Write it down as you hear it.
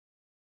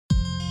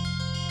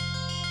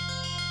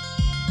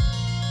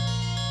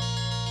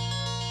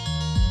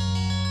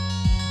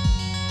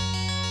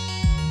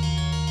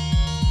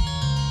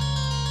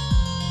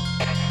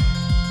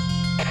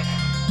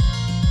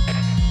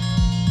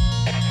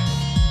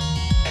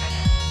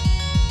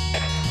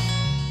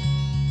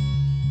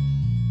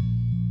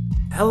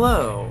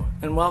Hello,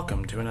 and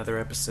welcome to another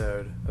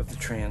episode of the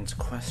Trans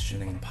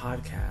Questioning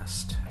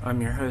Podcast. I'm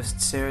your host,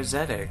 Sarah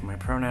Zedig. My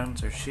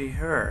pronouns are she,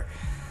 her.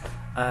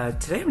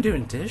 Today I'm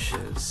doing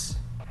dishes.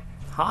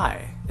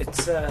 Hi.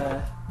 It's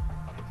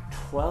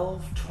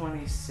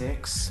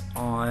 12:26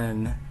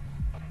 on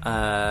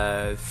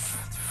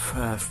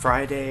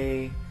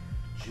Friday,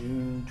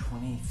 June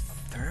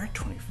 23rd?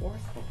 24th?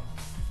 Hold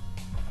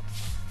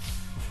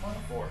on.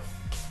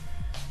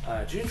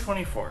 24th. June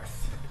 24th.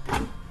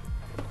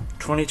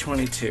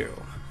 2022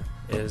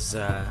 is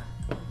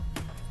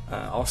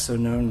also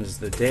known as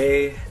the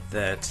day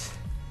that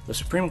the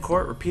Supreme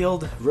Court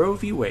repealed Roe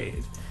v.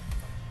 Wade.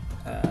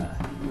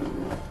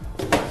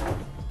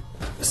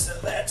 So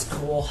that's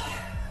cool.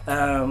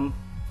 I'm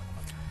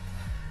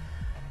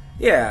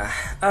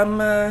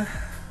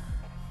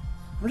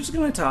just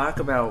going to talk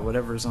about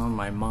whatever's on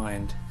my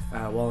mind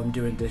while I'm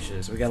doing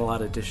dishes. We got a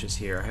lot of dishes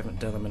here. I haven't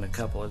done them in a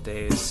couple of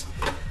days.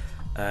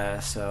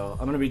 So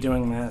I'm going to be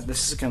doing that.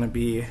 This is going to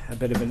be a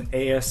bit of an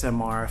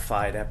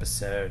ASMR-fied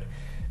episode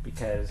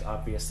because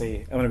obviously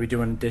I'm going to be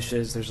doing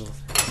dishes. There's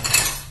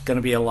going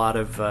to be a lot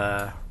of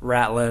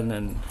rattling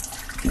and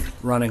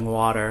running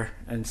water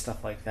and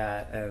stuff like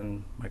that.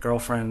 And my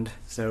girlfriend,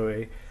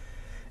 Zoe,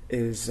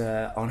 is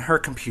on her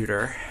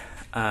computer.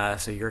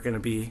 So you're going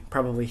to be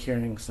probably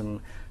hearing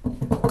some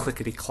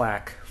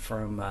clickety-clack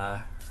from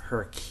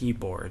her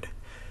keyboard.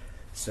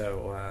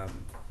 So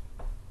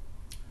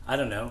I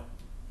don't know.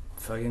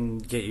 If I can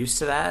get used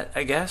to that,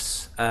 I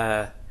guess.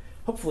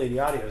 Hopefully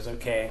the audio is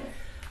okay.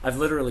 I've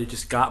literally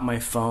just got my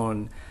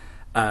phone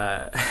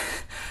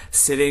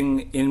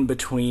sitting in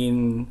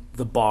between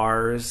the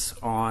bars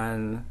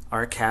on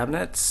our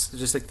cabinets,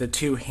 just like the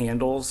two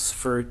handles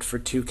for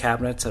two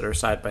cabinets that are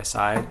side by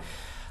side.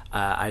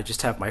 I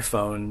just have my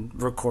phone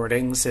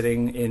recording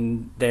sitting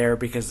in there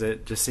because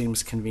it just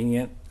seems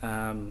convenient,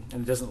 and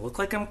it doesn't look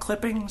like I'm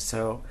clipping,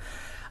 so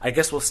I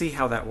guess we'll see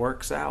how that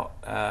works out.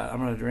 I'm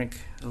going to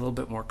drink a little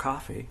bit more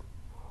coffee.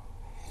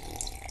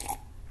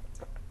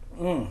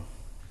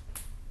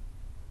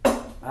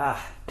 That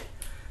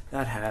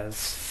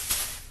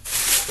has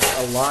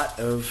a lot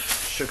of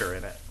sugar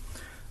in it.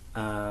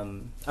 I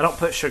don't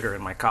put sugar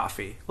in my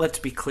coffee. Let's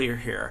be clear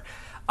here.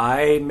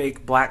 I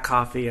make black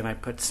coffee and I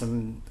put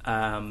some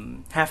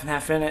half and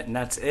half in it, and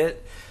that's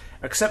it.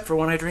 Except for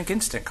when I drink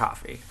instant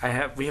coffee.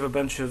 We have a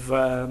bunch of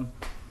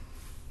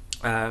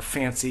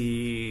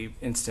fancy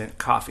instant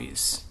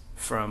coffees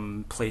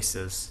from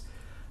places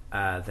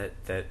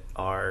that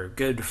are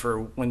good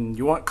for when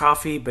you want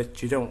coffee,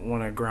 but you don't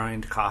want to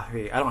grind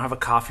coffee. I don't have a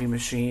coffee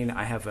machine.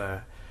 I have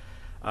a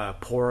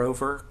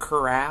pour-over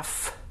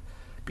carafe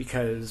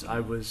because I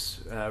was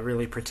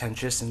really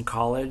pretentious in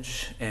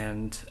college,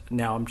 and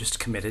now I'm just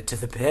committed to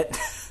the bit,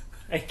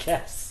 I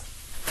guess.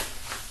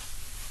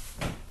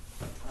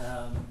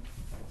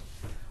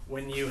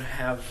 When you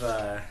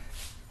have...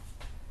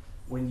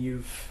 When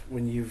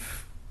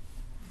you've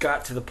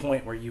got to the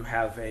point where you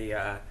have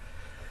a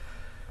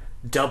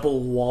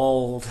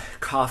double-walled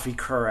coffee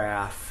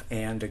carafe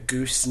and a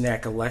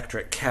gooseneck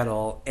electric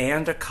kettle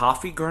and a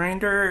coffee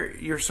grinder,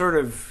 you've sort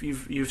of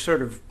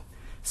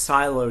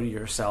siloed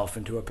yourself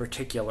into a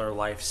particular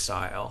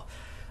lifestyle.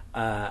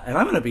 And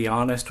I'm going to be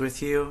honest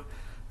with you,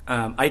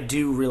 I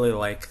do really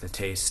like the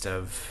taste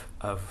of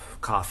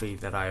coffee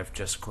that I have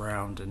just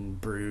ground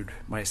and brewed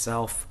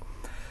myself.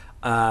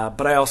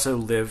 But I also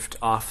lived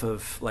off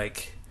of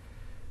like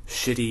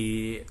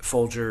shitty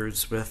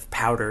Folgers with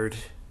powdered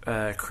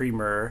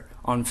creamer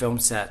on film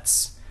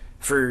sets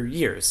for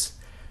years.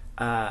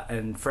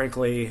 And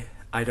frankly,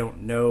 I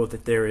don't know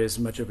that there is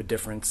much of a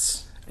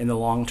difference in the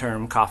long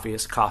term. Coffee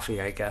is coffee,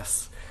 I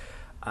guess.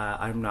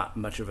 I'm not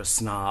much of a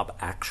snob,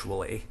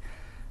 actually.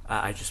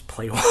 I just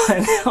play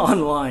one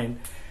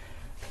online.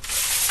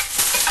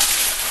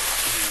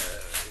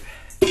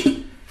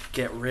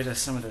 Get rid of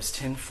some of this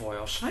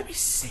tinfoil. Should I be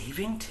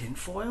saving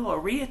tinfoil? Are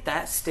we at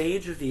that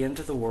stage of the end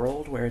of the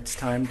world where it's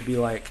time to be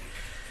like,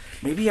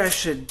 maybe I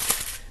should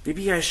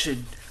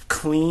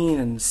clean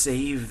and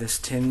save this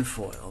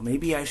tinfoil.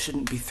 Maybe I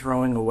shouldn't be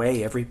throwing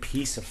away every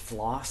piece of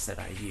floss that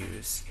I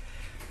use.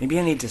 Maybe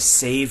I need to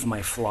save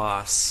my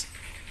floss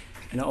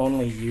and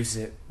only use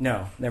it.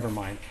 No, never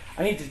mind.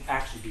 I need to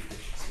actually do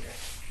dishes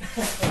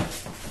here.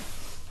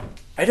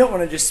 I don't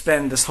want to just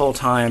spend this whole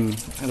time.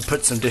 I'm going to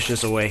put some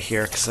dishes away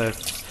here because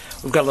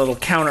we've got a little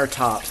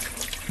countertop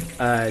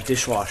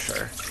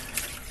dishwasher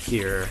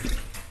here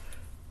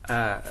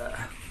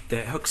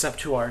that hooks up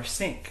to our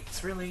sink.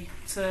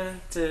 It's a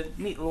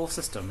neat little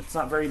system. It's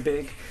not very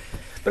big,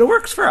 but it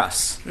works for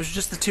us. There's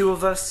just the two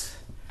of us,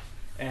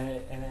 and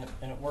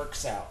it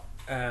works out.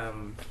 We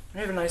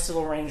have a nice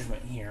little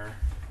arrangement here.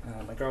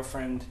 My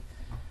girlfriend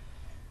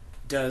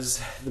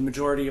does the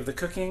majority of the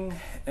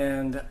cooking,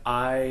 and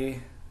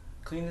I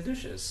clean the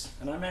dishes,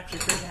 and I'm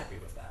actually pretty happy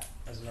with that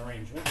as an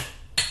arrangement.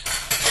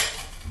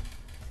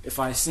 If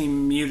I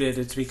seem muted,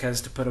 it's because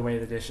to put away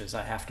the dishes,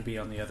 I have to be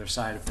on the other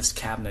side of this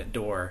cabinet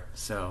door.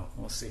 So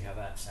we'll see how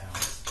that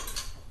sounds.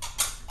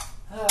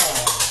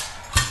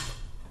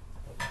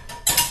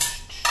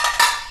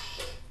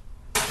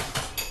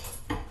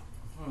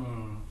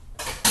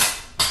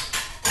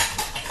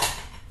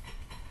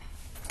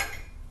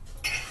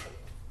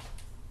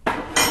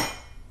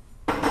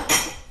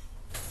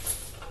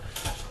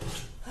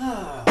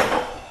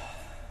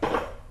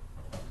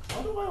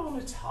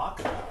 want to talk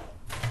about?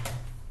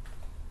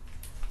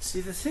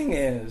 See, the thing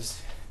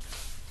is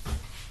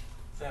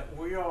that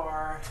we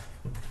are...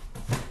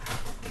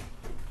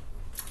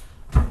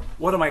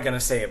 What am I going to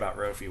say about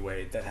Roe v.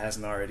 Wade that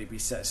hasn't already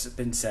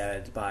been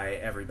said by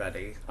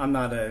everybody? I'm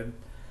not a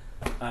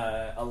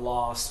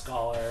law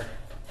scholar.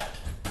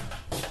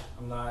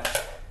 I'm not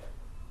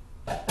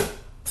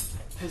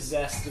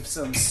possessed of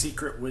some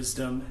secret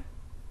wisdom.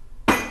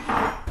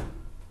 I'm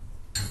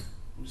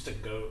just a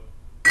goat.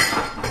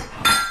 That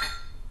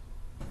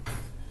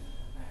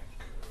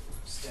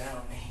goes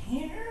down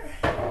here.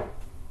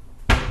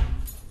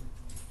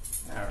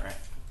 Alright.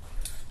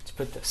 Let's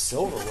put the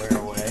silverware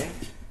away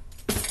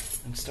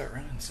and start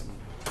running some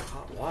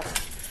hot water.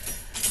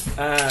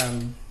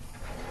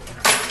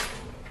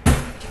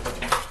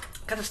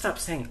 Gotta stop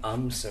saying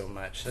so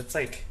much. That's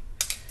like,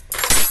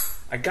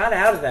 I got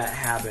out of that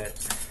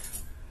habit,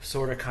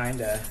 sorta,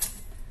 kinda,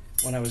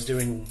 when I was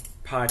doing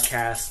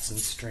podcasts and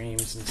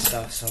streams and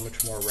stuff so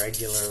much more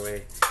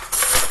regularly.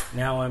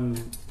 Now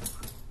I'm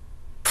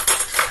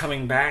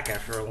coming back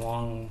after a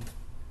long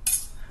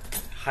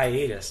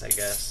hiatus, I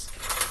guess.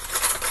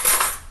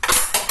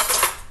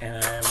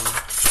 And I'm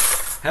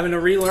having to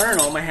relearn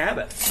all my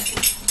habits.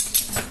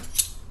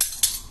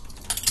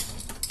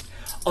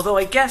 Although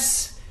I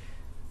guess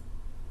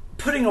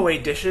putting away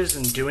dishes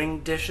and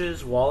doing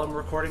dishes while I'm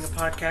recording a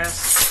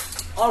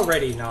podcast,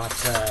 already not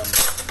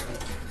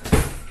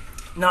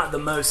the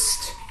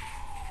most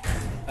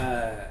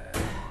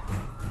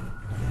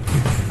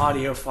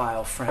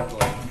audiophile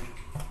friendly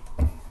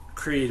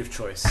creative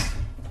choice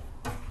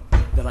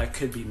that I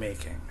could be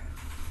making.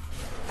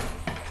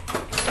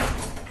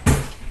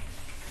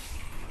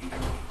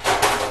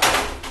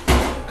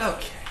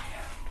 Okay.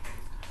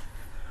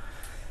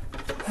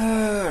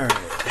 Alright.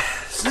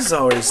 This is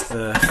always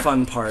the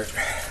fun part,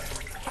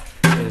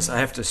 is I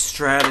have to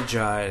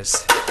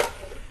strategize.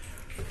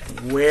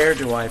 Where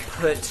do I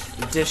put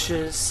the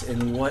dishes?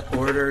 In what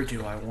order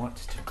do I want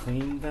to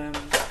clean them?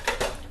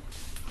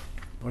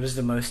 What is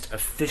the most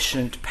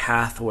efficient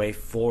pathway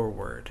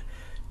forward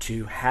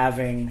to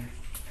having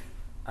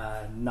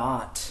a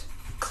not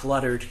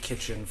cluttered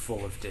kitchen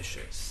full of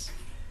dishes?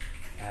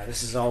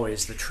 This is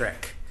always the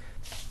trick.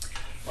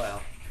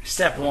 Well,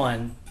 step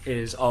one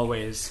is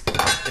always,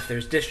 if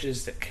there's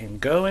dishes that can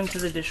go into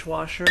the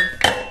dishwasher,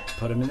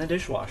 put them in the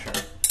dishwasher.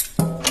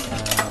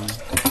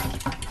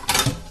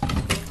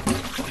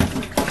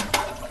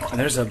 And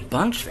there's a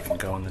bunch that can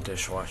go in the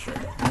dishwasher,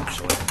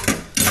 actually.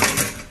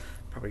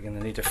 Probably going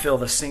to need to fill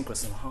the sink with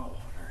some hot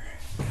water.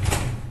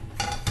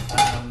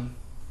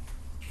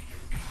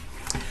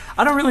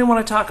 I don't really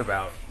want to talk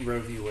about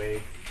Roe v.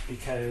 Wade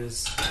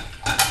because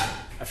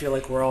I feel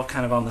like we're all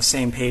kind of on the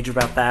same page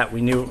about that. We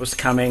knew it was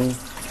coming.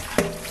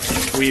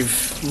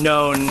 We've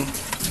known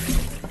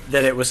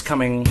that it was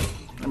coming.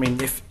 I mean,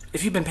 if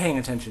you've been paying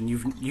attention,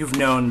 you've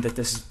known that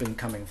this has been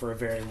coming for a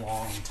very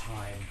long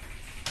time.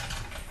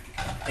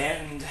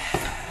 And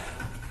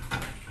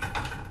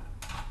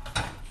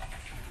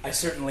I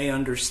certainly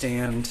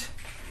understand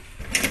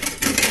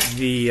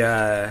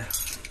the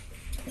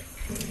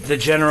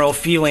general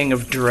feeling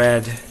of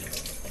dread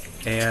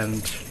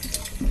and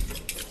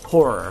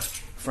horror,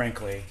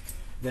 frankly,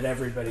 that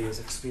everybody is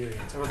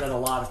experiencing, or that a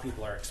lot of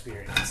people are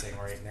experiencing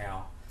right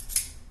now.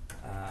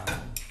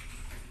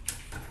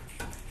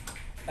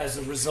 As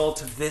a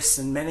result of this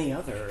and many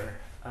other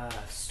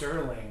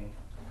sterling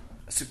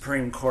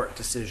Supreme Court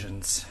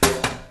decisions.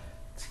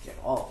 Let's get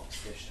all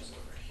these dishes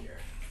over here.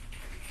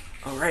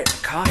 Alright,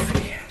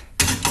 coffee.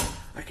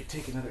 I could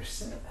take another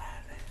sip of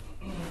that.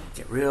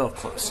 Get real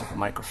close to the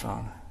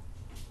microphone.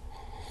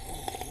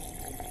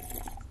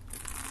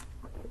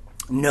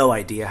 No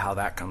idea how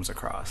that comes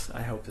across.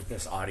 I hope that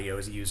this audio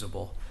is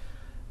usable.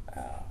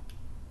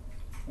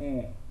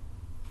 Okay.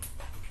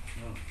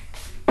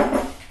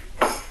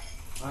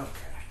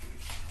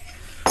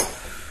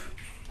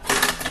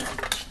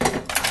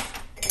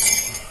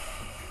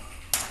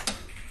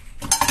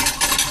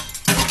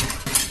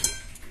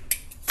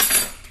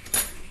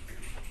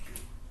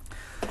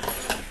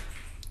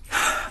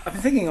 I've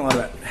been thinking a lot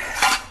about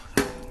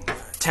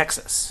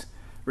Texas,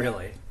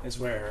 really, is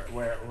where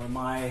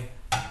my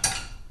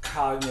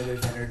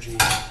cognitive energy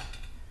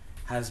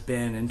has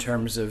been in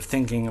terms of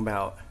thinking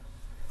about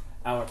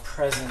our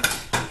present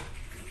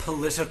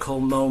political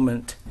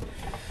moment.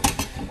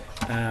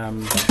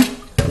 I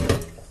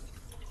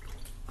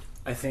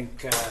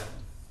think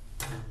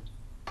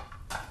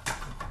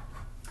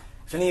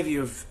if any of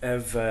you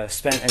have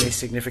spent any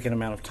significant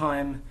amount of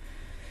time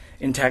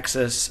in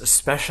Texas,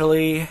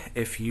 especially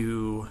if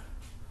you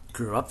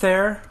grew up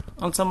there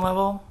on some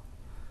level.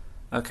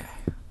 Okay.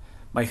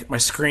 My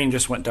screen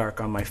just went dark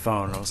on my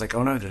phone. I was like,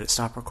 oh no, did it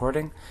stop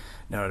recording?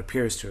 No, it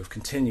appears to have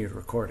continued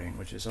recording,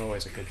 which is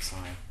always a good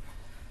sign.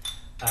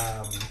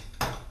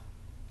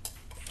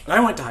 I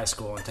went to high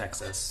school in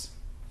Texas,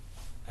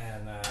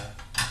 and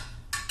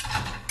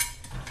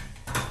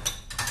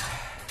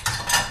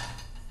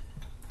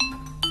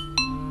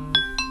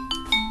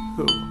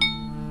who?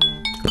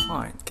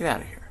 Decline. Get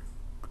out of here.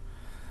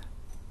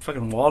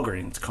 Fucking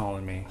Walgreens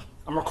calling me.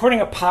 I'm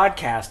recording a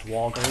podcast,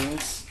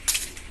 Walgreens.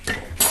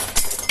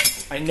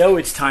 I know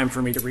it's time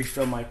for me to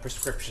refill my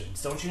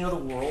prescriptions. Don't you know the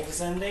world is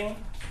ending?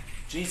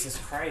 Jesus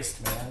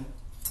Christ, man.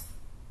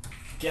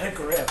 Get a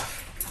grip.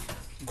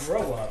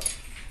 Grow up.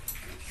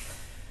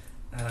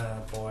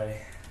 Oh, boy.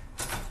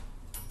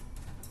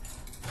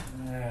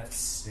 Let's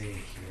see here.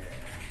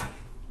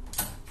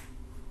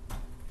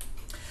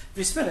 If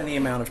you spend any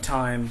amount of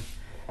time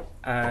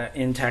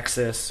in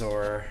Texas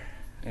or,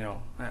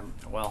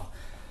 well,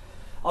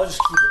 I'll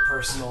just keep it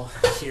personal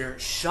here.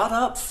 Shut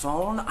up,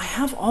 phone. I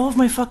have all of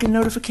my fucking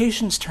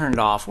notifications turned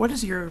off. What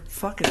is your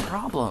fucking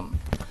problem?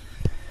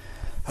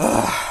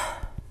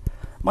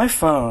 My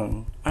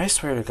phone, I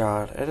swear to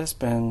God, it has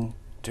been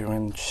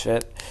doing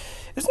shit.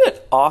 Isn't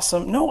it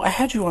awesome? No, I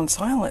had you on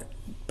silent,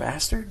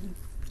 bastard.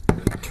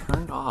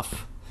 Turned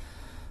off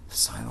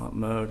silent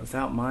mode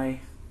without my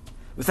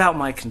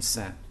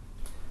consent.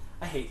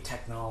 I hate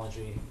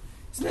technology.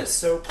 Isn't it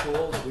so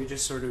cool that we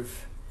just sort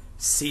of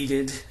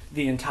ceded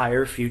the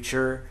entire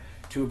future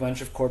to a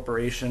bunch of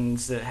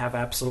corporations that have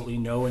absolutely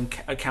no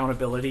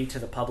accountability to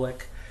the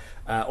public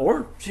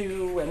or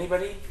to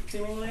anybody,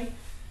 seemingly?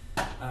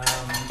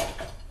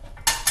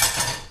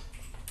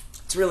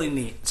 It's really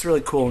neat. It's really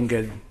cool and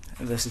good,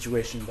 the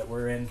situation that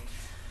we're in.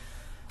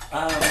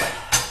 I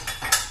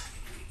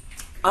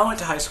went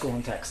to high school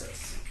in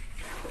Texas,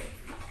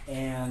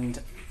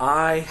 and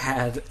I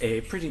had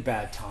a pretty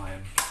bad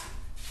time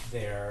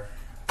there.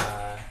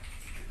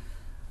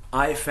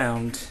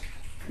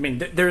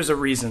 There's a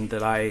reason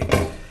that I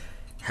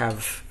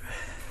have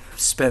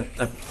spent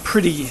a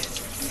pretty...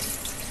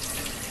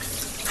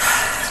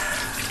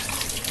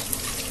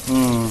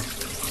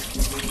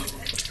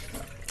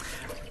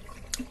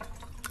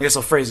 I guess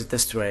I'll phrase it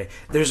this way.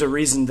 There's a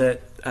reason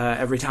that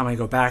every time I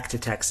go back to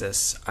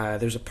Texas,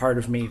 there's a part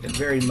of me that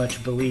very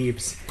much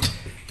believes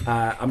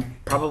I'm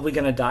probably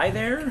going to die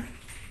there.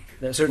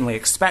 That certainly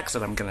expects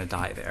that I'm going to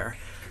die there.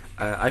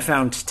 I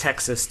found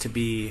Texas to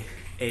be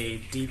a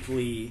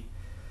deeply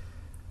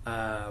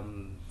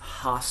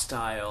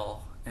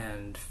hostile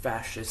and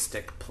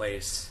fascistic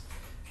place,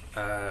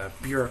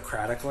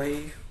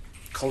 bureaucratically,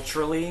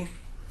 culturally,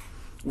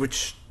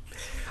 which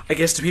I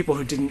guess to people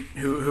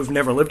who've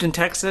never lived in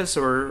Texas,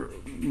 or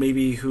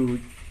maybe who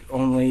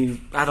only,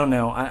 I don't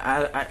know.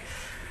 I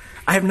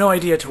have no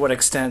idea to what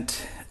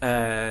extent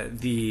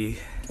the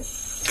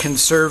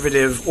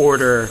conservative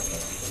order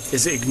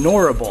is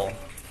ignorable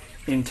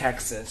in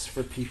Texas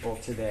for people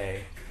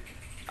today,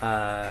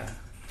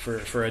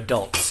 for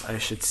adults, I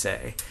should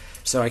say.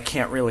 So I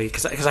can't really,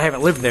 because I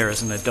haven't lived there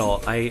as an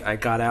adult. I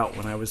got out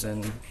when I was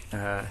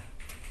after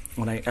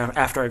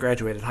I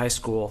graduated high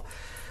school.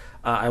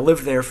 I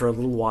lived there for a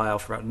little while,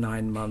 for about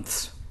 9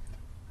 months,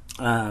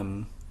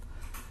 and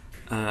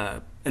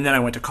then I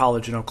went to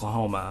college in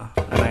Oklahoma,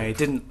 and I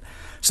didn't.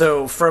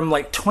 So from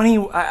like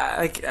 20,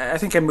 I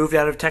think I moved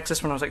out of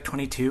Texas when I was like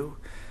 21,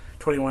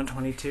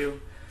 22,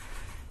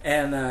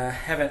 and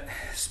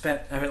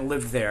haven't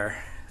lived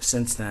there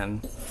since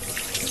then.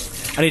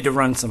 I need to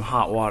run some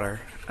hot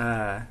water,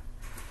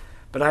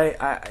 but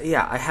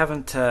I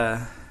haven't.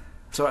 So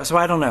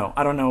I don't know.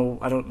 I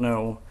don't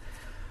know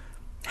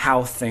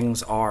how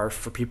things are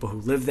for people who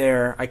live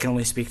there. I can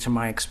only speak to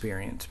my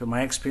experience, but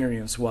my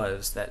experience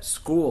was that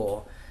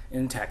school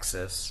in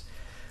Texas,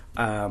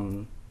 I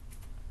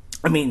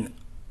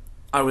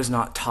was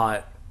not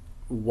taught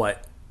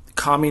what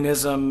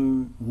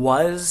communism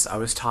was. I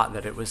was taught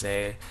that it was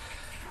a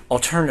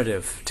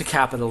alternative to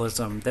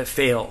capitalism that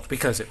failed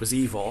because it was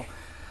evil.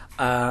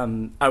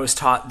 I was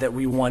taught that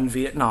we won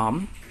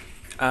Vietnam.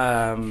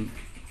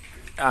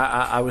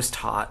 I was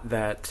taught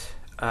that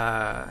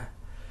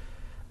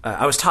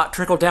I was taught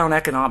trickle-down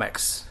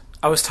economics.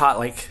 I was taught,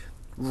 like,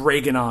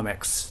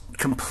 Reaganomics,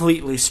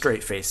 completely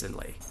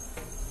straight-facedly.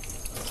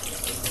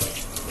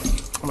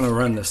 I'm going to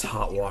run this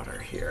hot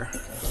water here.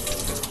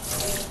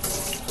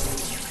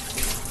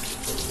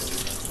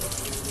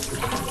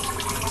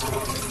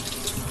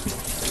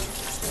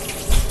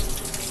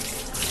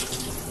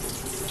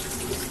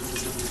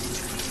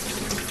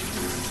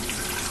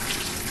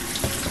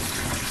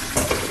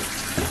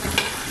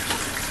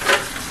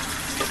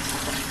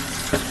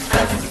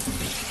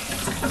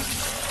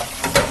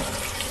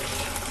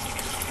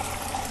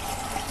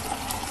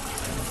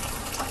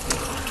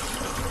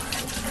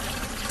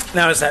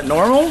 Now, is that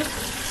normal?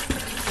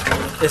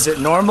 Is it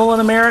normal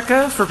in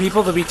America for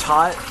people to be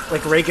taught,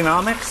 like,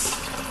 Reaganomics?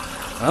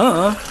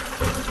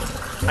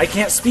 I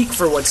can't speak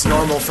for what's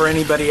normal for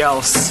anybody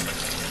else.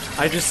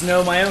 I just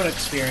know my own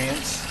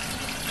experience.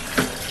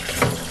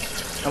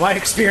 And my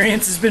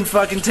experience has been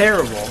fucking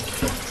terrible.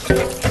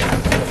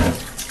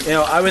 You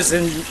know, I was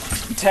in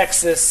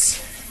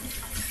Texas.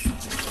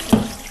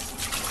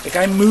 Like,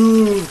 I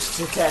moved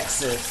to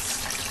Texas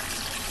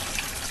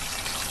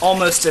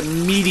almost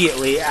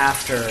immediately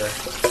after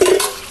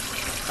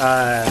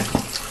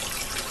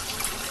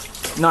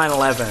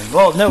 9/11.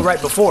 Well, no,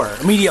 right before.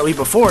 Immediately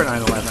before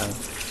 9/11.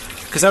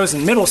 Because I was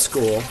in middle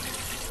school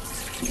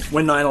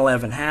when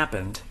 9/11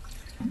 happened.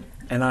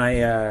 And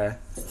I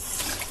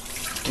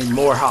need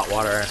more hot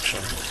water,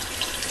 actually.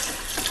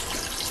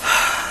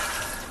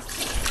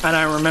 And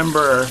I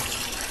remember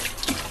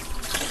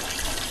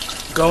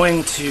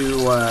going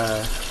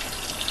to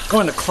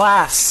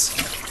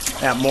class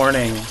that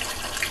morning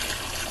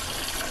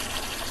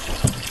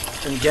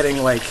and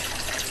getting like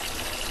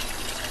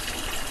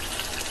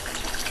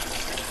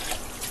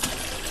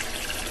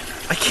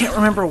I can't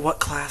remember what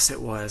class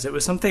it was. It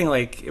was something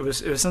like it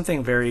was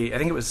something very. I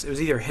think it was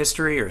either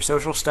history or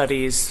social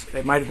studies.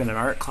 It might have been an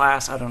art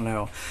class. I don't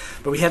know.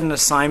 But we had an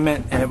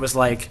assignment, and it was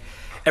like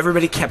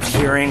everybody kept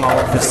hearing all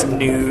of this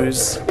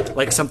news,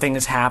 like something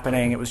is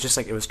happening. It was just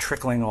like it was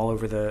trickling all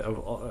over the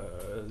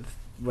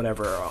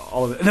whatever.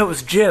 All of it. No, it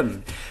was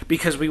gym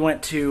because we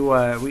went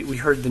to we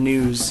heard the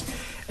news.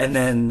 And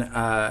then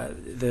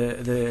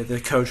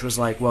the coach was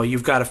like, "Well,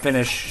 you've got to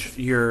finish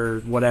your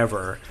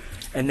whatever,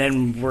 and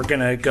then we're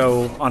gonna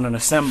go on an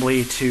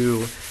assembly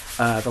to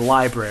the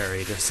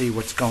library to see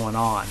what's going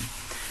on."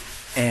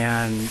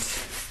 And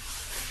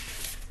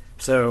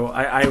so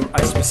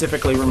I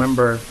specifically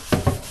remember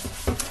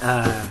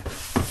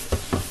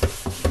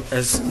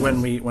as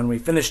when we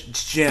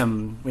finished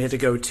gym, we had to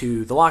go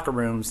to the locker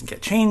rooms and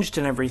get changed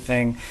and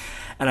everything.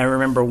 And I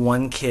remember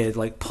one kid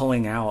like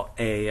pulling out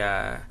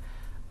a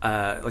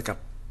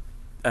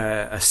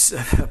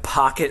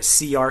pocket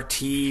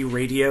CRT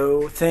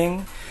radio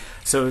thing.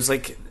 So it was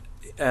like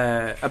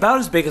about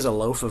as big as a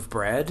loaf of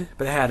bread,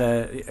 but it had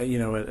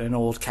an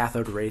old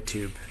cathode ray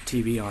tube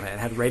TV on it. It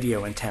had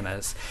radio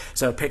antennas,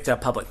 so it picked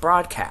up public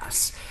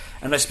broadcasts.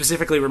 And I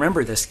specifically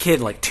remember this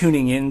kid like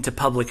tuning into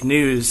public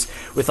news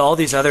with all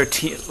these other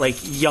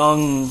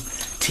young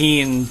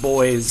teen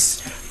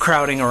boys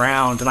crowding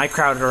around, and I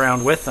crowded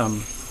around with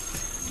them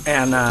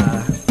and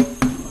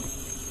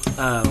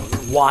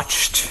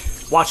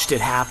watched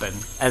it happen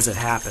as it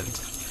happened.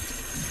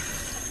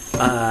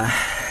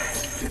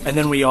 And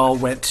then we all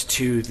went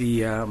to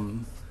the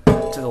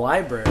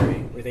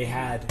library where they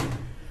had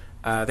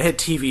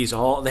TVs.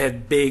 They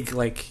had big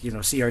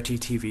CRT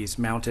TVs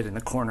mounted in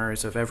the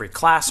corners of every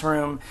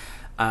classroom,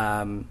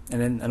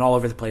 and all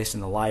over the place in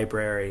the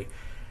library.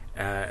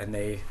 And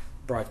they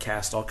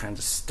broadcast all kinds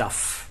of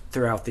stuff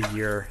throughout the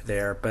year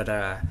there. But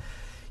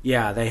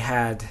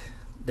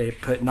they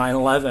put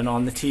 9/11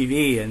 on the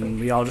TV, and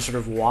we all just sort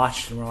of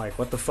watched, and we're like,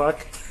 "What the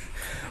fuck?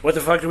 What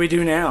the fuck do we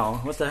do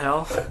now? What the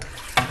hell?"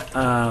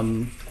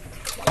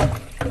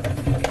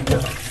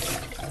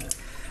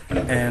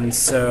 And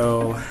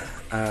so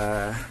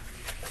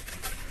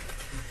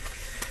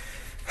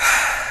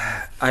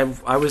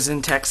I was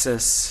in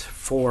Texas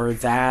for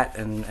that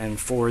and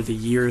for the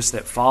years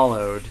that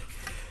followed.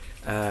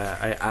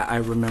 I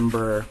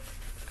remember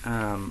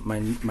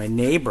my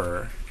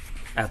neighbor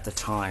at the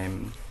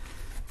time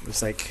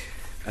was like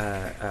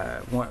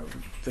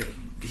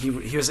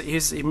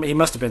he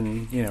must have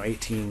been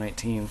 18,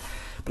 19,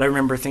 but I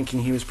remember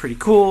thinking he was pretty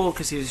cool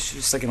because he was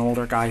just like an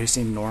older guy who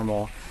seemed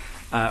normal.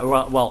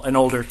 An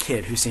older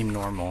kid who seemed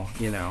normal,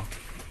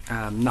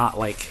 not a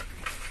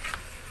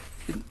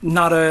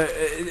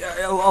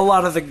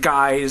lot of the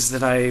guys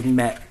that I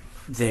met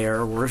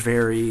there were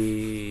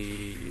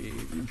very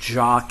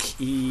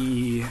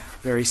jock-y,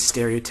 very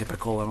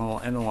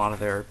stereotypical in a lot of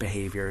their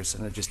behaviors,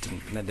 and it just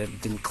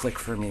didn't click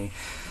for me.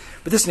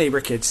 But this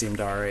neighbor kid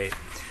seemed alright.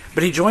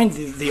 But he joined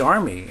the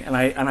army, and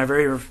I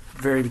very,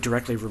 very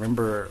directly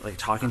remember like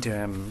talking to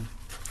him,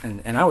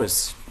 and I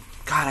was,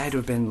 God, I had to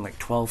have been like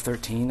 12,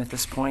 13 at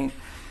this point.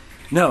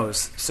 No,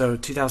 so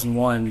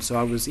 2001, so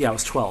I was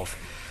 12.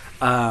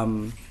 I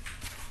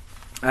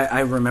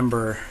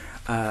remember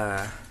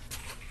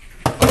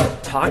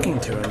talking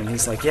to him, and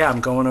he's like, "Yeah,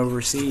 I'm going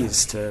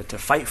overseas to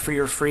fight for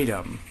your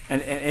freedom,"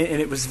 and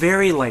it was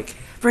very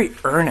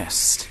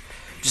earnest,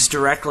 just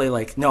directly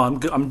like, "No,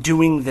 I'm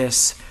doing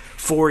this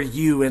for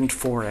you and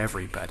for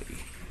everybody."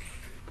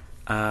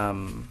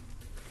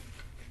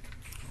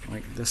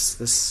 Like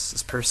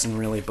this person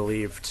really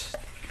believed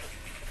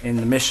in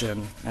the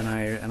mission, and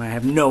I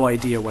have no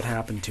idea what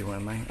happened to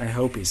him. I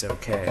hope he's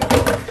okay.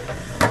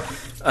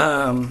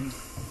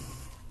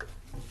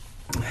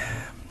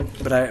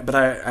 But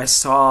I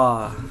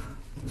saw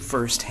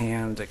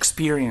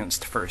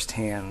experienced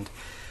firsthand,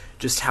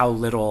 just how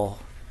little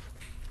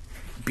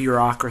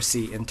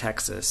bureaucracy in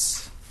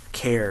Texas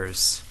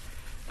cares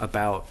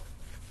about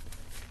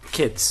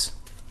kids,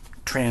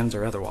 trans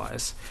or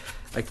otherwise.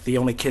 Like, the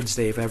only kids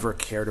they've ever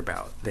cared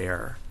about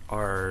there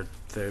are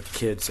the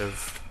kids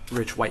of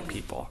rich white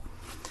people.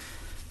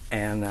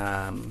 And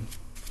I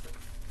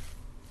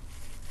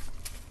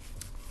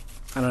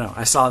don't know,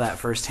 I saw that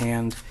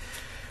firsthand.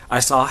 I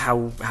saw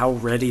how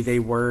ready they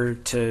were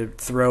to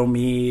throw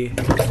me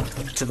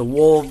to the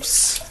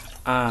wolves,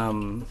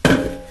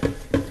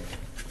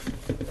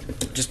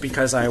 just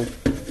because I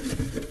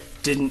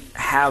didn't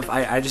have,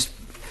 I just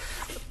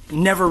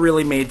never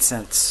really made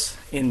sense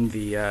in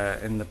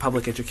the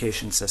public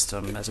education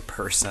system as a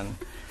person.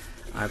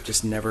 I've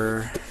just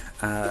never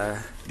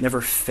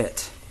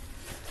fit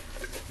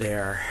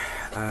there,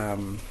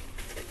 and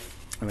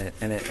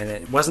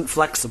it wasn't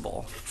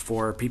flexible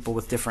for people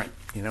with different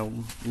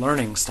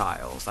learning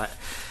styles.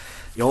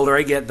 The older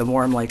I get, the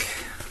more I'm like,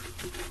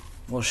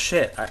 well,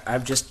 shit.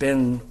 I've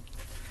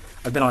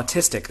I've been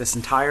autistic this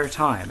entire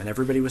time, and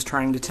everybody was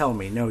trying to tell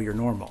me, no, you're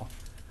normal.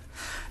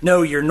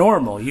 No, you're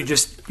normal. You're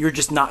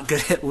just not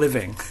good at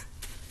living.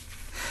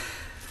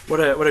 What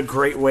a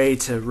great way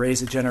to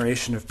raise a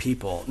generation of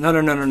people.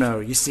 No.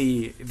 You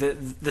see, the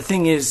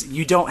thing is,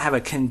 you don't have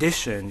a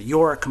condition.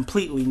 You're a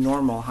completely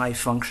normal,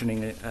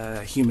 high-functioning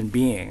human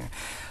being.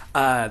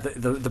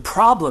 The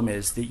problem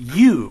is that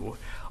you,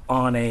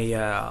 on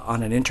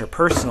an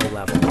interpersonal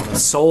level, on a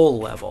soul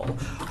level,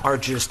 are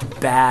just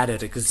bad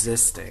at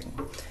existing.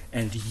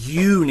 And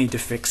you need to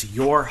fix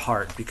your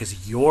heart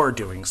because you're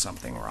doing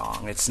something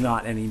wrong. It's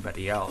not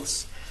anybody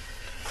else.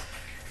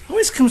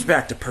 Always comes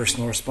back to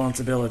personal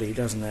responsibility,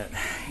 doesn't it?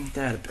 Ain't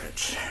that a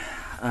bitch?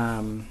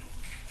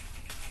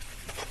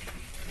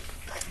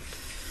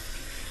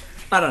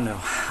 I don't know.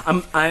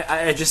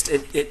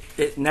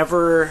 It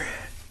never.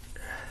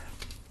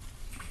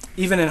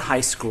 Even in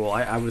high school,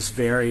 I was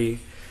very,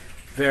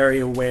 very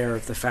aware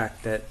of the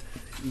fact that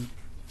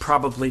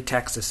probably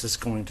Texas is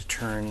going to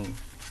turn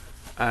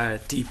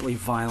deeply,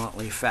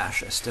 violently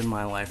fascist in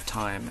my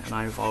lifetime, and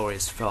I've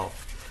always felt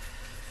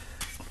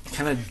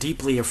kind of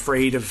deeply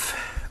afraid of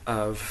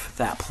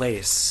that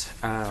place.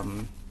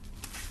 And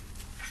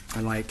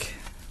like,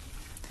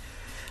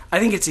 I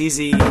think it's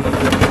easy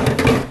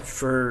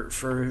for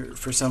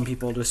some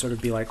people to sort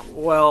of be like,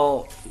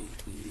 well,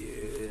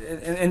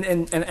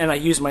 and I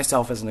use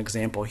myself as an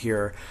example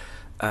here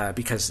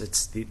because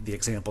it's the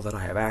example that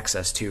I have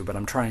access to, but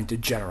I'm trying to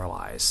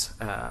generalize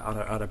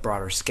on a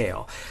broader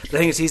scale. But I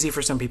think it's easy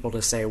for some people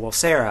to say, well,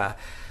 Sarah,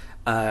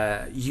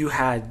 you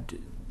had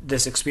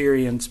this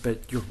experience,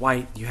 but you're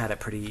white, you had it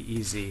pretty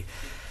easy.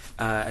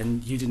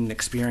 And you didn't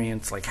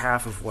experience like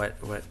half of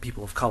what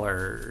people of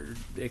color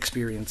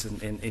experience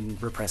in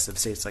repressive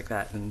states like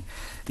that. And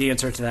the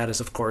answer to that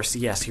is, of course,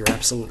 yes, you're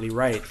absolutely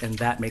right. And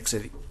that makes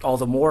it all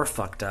the more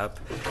fucked up,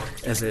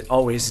 as it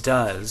always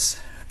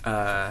does,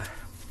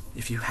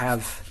 if you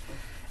have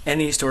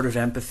any sort of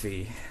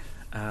empathy,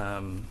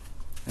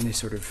 any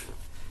sort of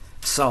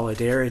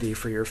solidarity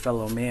for your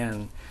fellow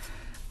man.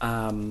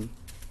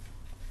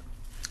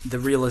 The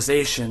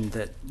realization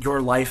that your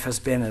life has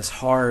been as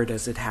hard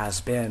as it has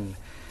been,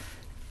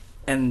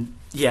 and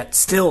yet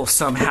still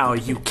somehow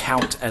you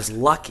count as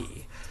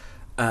lucky,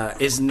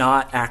 is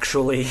not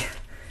actually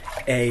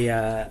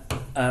a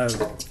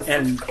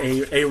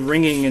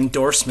ringing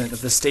endorsement of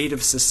the state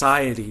of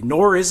society,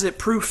 nor is it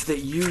proof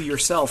that you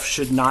yourself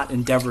should not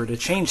endeavor to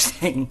change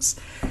things.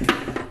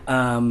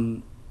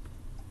 And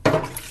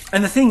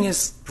the thing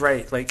is,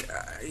 right, like,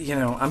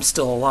 I'm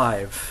still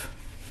alive.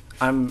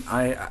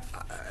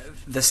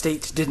 The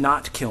state did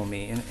not kill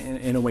me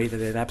in a way that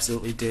it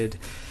absolutely did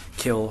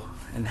kill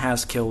and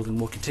has killed and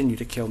will continue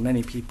to kill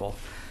many people.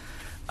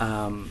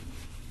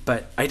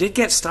 But I did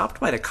get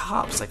stopped by the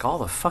cops like all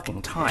the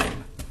fucking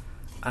time.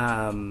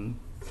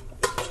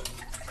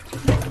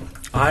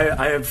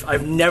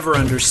 I've never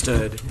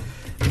understood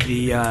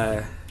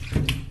the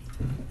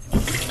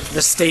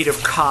state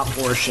of cop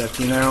worship,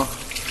 you know?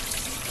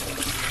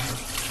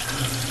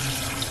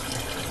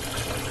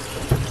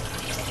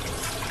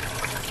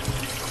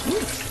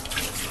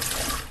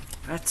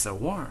 That's so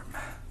warm.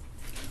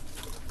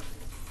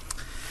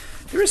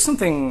 There is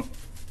something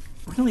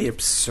really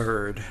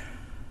absurd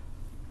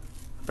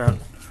about...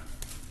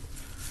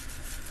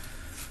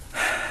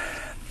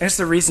 I guess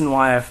the reason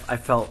why I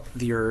felt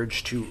the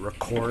urge to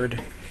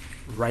record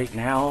right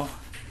now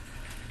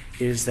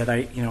is that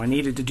I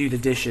needed to do the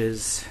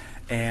dishes,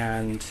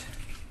 and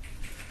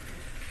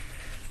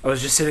I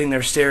was just sitting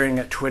there staring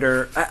at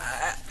Twitter.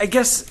 I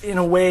guess in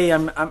a way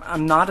I'm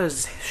not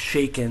as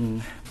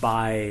shaken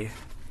by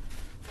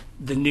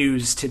the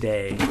news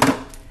today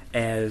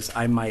as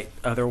I might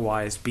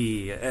otherwise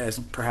be, as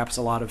perhaps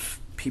a lot of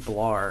people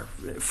are,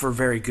 for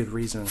very good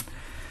reason.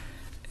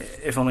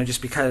 If only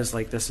just because,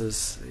 like,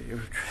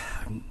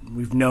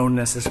 we've known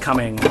this is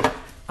coming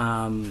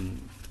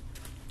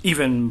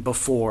even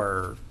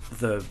before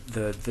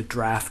the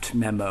draft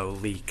memo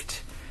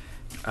leaked.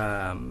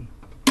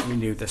 We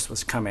knew this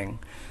was coming,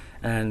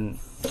 and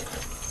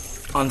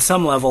on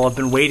some level I've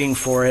been waiting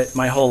for it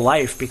my whole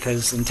life,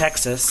 because in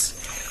Texas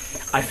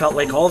I felt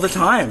like all the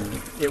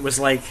time it was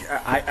like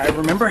I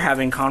remember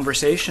having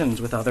conversations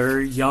with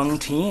other young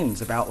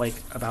teens about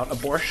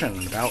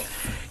abortion, about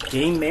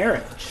gay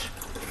marriage,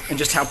 and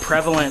just how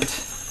prevalent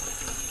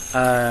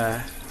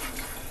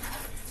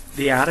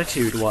the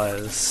attitude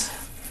was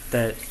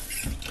that,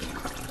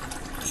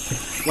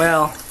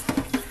 well,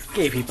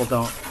 gay people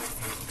don't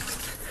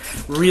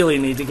really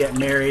need to get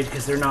married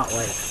because they're not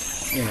like,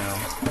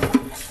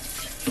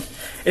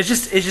 it's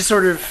just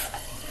sort of,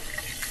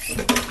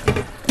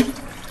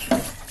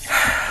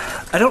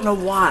 I don't know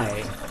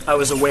why I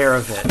was aware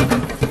of it,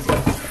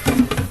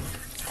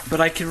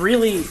 but I could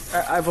really,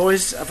 I've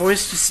always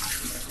just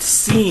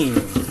seen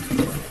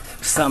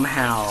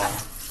somehow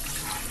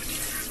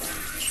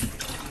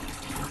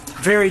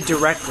very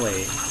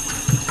directly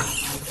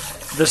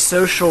the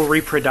social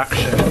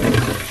reproduction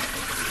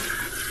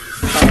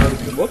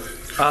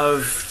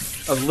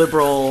of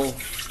liberal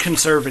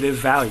conservative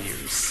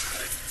values.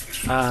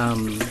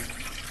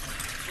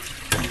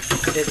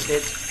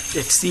 it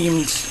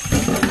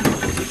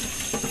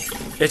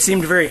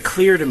seemed very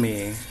clear to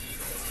me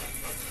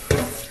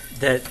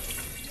that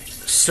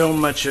so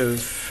much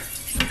of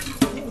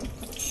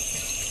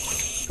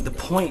the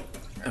point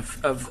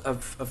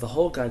of the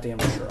whole goddamn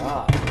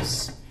charade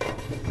is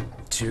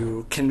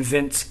to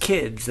convince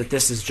kids that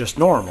this is just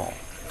normal.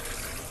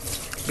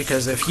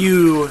 Because if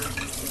you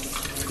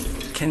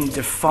can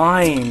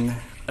define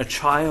a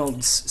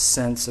child's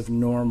sense of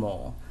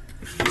normal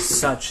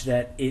such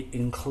that it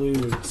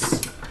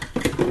includes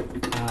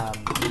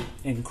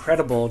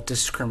incredible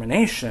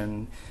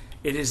discrimination,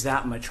 it is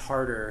that much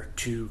harder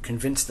to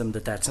convince them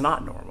that that's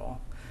not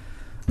normal.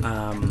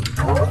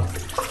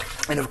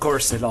 And of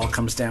course, it all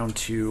comes down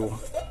to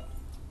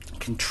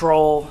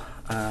control.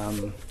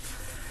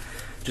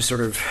 Just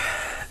sort of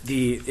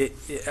a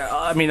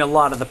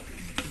lot of the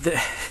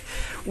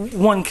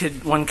one could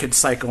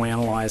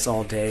psychoanalyze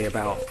all day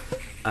about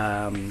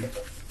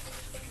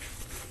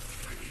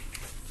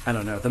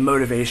the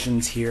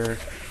motivations here,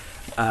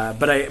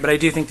 but I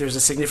do think there's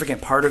a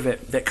significant part of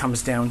it that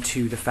comes down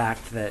to the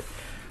fact that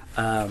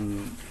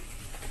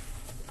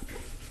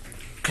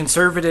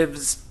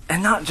conservatives,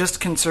 and not just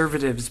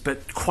conservatives,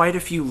 but quite a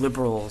few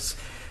liberals,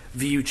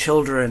 view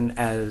children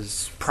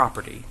as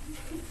property.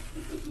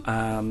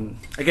 I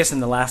guess in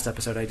the last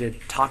episode I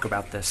did talk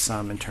about this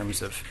some in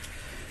terms of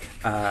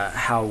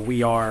how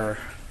we are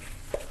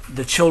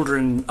the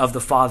children of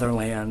the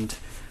fatherland,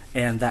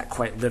 and that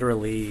quite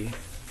literally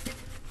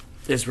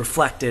is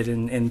reflected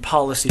in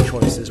policy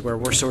choices where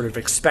we're sort of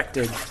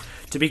expected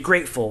to be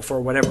grateful for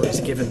whatever is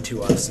given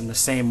to us in the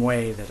same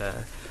way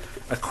that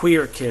a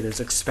queer kid is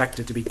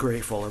expected to be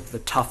grateful of the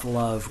tough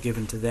love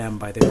given to them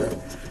by their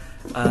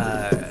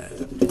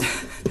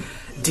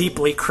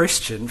deeply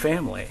Christian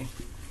family.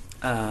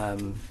 I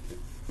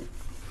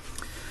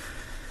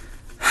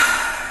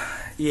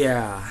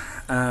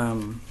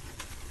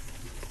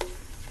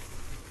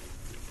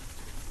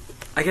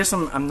guess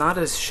I'm not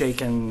as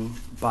shaken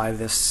by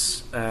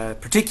this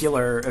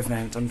particular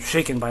event. I'm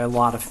shaken by a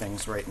lot of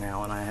things right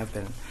now, and I have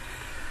been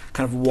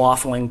kind of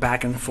waffling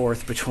back and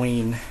forth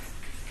between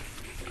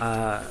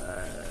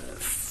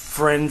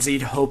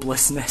frenzied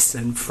hopelessness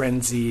and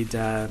frenzied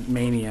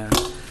mania.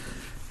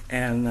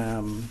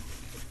 And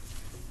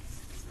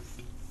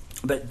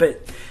but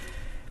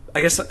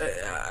I guess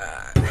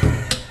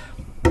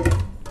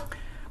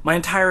my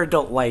entire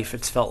adult life,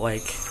 it's felt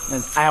like,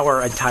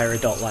 our entire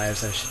adult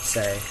lives, I should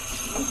say,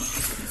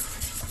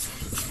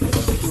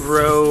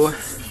 Roe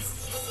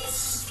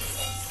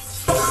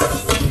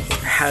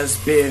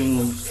has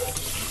been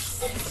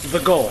the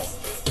goal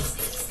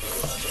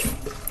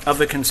of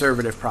the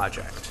conservative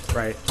project,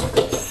 right?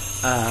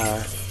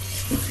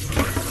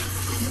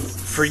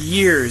 For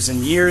years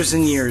and years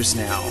and years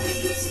now,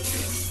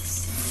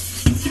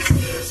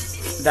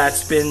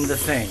 that's been the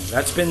thing.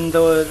 That's been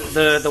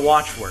the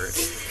watchword,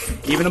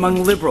 even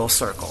among liberal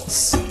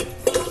circles.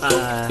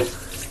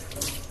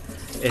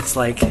 It's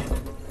like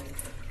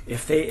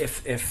if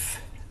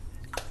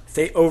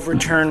they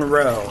overturn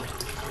Roe,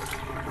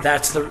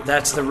 that's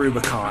the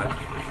Rubicon.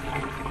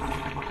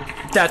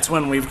 That's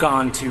when we've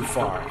gone too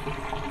far.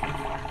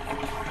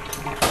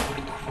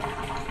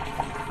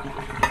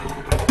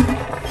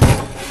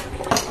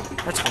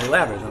 That's way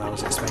louder than I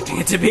was expecting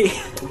it to be.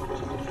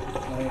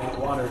 Letting that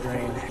water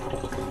drain.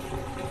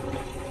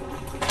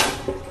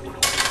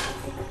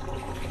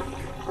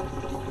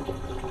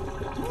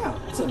 Yeah,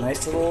 it's a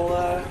nice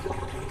little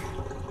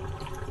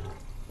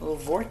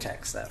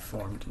vortex that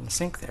formed in the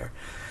sink there.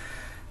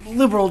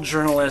 Liberal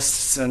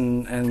journalists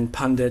and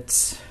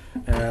pundits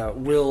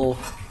will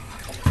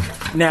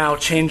now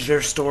change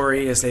their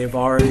story, as they've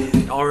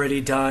already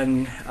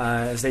done,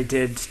 as they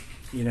did,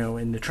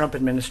 in the Trump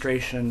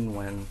administration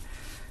when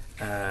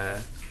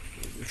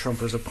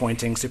Trump was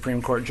appointing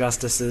Supreme Court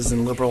justices,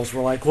 and liberals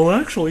were like, well,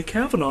 actually,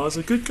 Kavanaugh is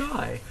a good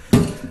guy.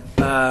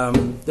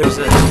 There's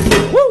a...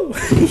 Woo!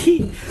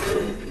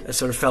 I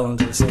sort of fell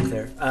into the sink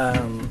there.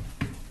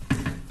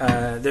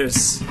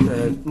 There's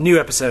a new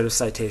episode of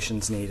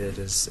Citations Needed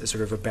is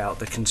sort of about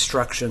the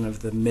construction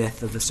of the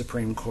myth of the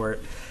Supreme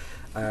Court.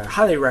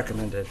 Highly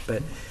recommended,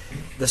 but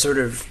the sort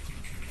of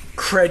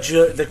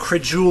the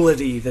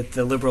credulity that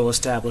the liberal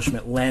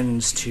establishment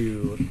lends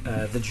to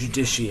the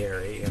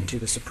judiciary and to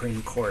the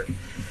Supreme Court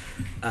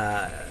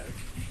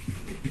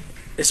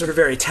is sort of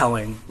very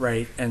telling,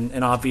 right?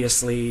 And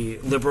obviously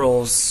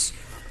liberals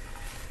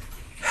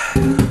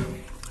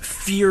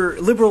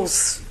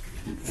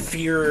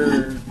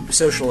fear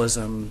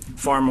socialism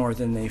far more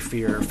than they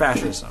fear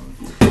fascism,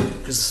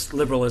 because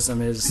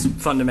liberalism is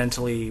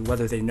fundamentally,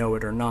 whether they know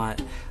it or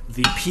not,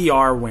 the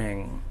PR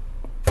wing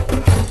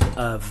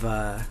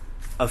of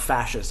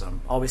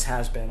fascism. Always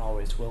has been,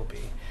 always will be.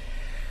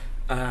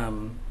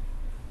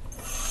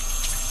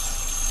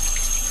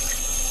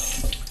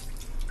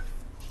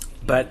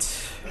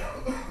 But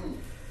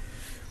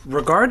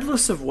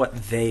regardless of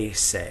what they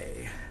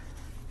say,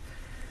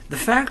 the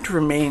fact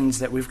remains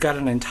that we've got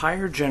an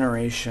entire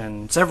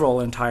generation,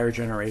 several entire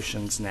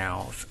generations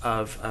now,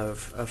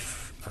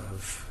 of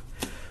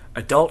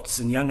adults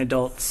and young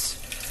adults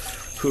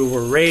who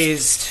were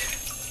raised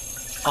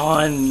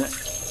on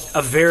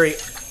a very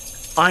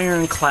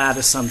ironclad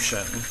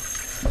assumption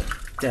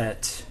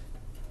that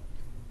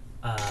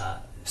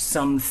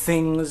some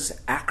things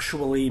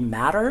actually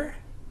matter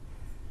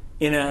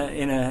in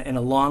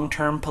a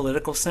long-term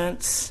political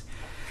sense.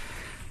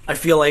 I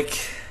feel like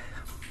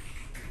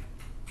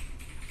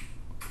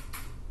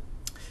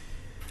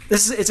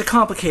it's a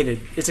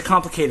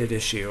complicated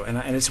issue,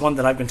 and it's one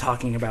that I've been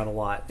talking about a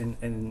lot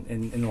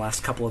in the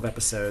last couple of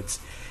episodes,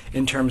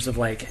 in terms of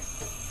like,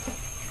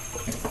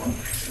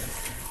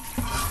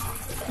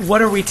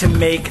 what are we to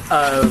make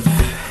of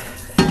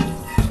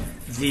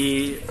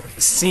the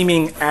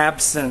seeming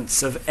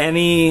absence of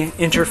any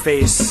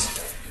interface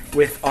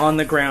with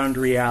on-the-ground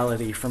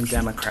reality from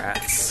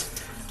Democrats?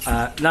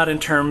 Not in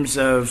terms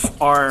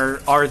of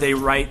are they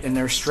right in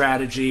their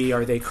strategy,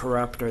 are they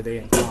corrupt, are they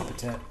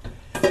incompetent,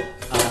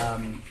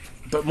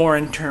 but more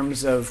in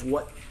terms of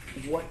what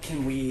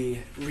can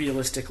we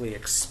realistically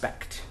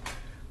expect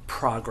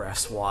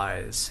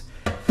progress-wise.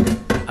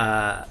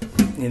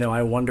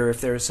 I wonder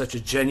if there is such a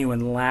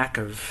genuine lack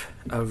of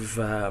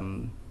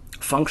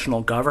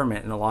functional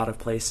government in a lot of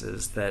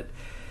places that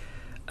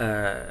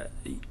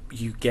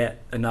you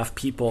get enough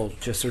people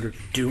just sort of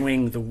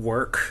doing the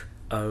work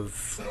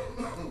of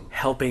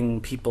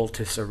helping people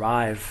to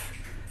survive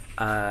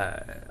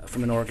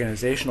from an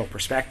organizational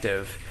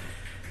perspective.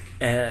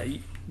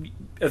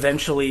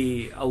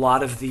 Eventually, a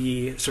lot of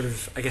the sort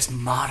of, I guess,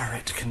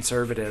 moderate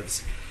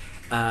conservatives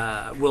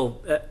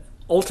will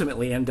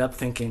ultimately end up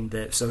thinking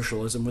that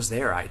socialism was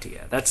their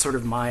idea. That's sort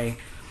of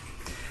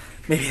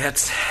maybe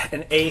that's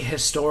an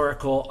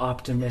ahistorical,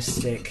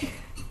 optimistic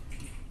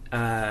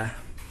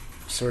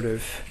sort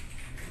of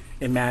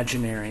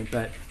imaginary,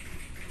 but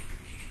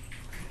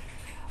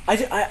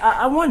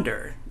I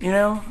wonder,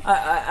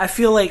 I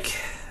feel like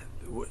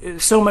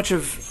so much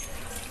of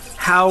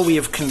how we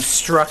have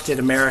constructed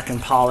American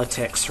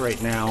politics right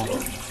now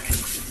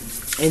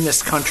in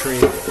this country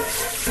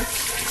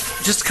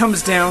just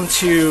comes down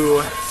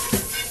to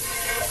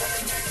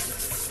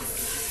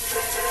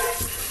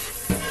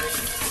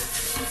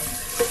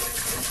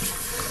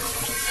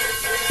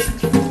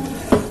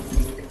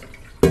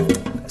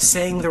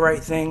saying the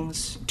right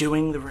things,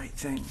 doing the right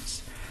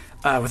things,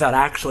 without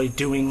actually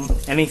doing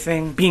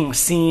anything, being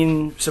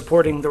seen,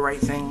 supporting the right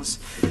things.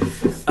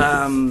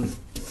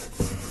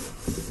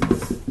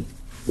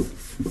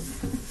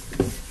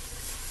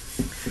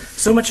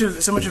 So much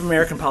of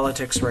American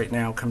politics right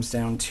now comes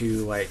down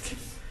to like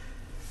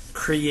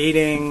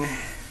creating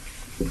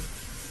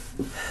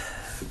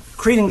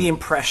the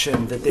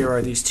impression that there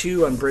are these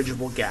two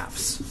unbridgeable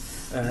gaps,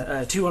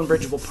 two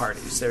unbridgeable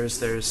parties.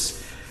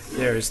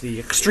 There's the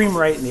extreme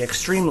right and the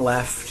extreme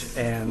left,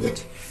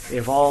 and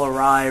they've all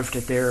arrived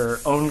at their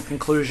own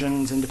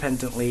conclusions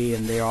independently,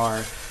 and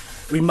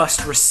we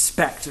must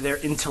respect their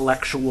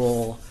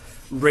intellectual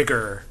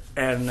rigor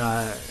and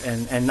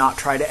not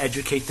try to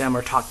educate them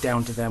or talk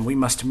down to them. We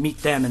must meet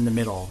them in the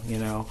middle,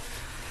 And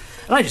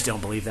I just don't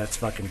believe that's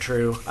fucking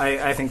true.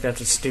 I think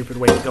that's a stupid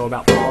way to go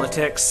about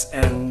politics,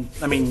 and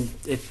I mean,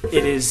 it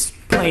is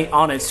plain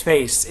on its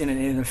face an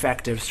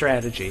ineffective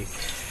strategy.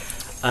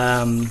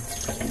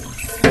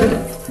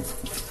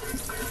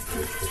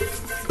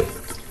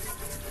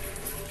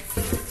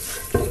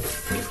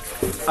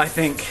 I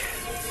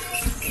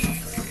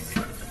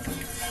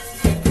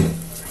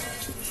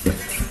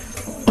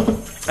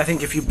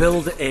think if you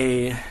build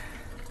an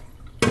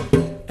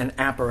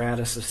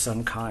apparatus of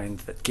some kind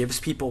that gives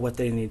people what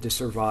they need to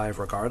survive,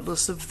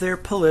 regardless of their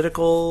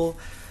political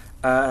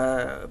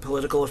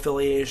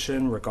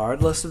affiliation,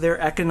 regardless of their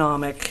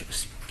economic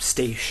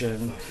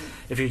station,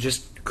 if you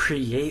just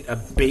create a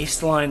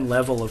baseline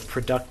level of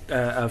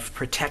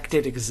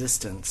protected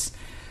existence,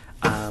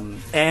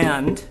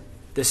 and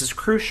this is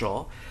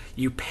crucial,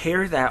 you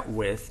pair that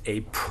with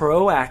a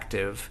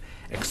proactive,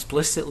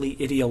 explicitly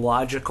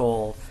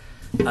ideological,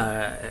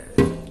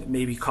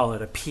 maybe call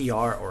it a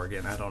PR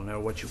organ. I don't know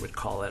what you would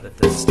call it at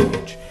this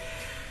stage.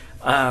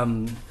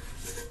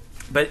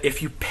 But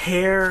if you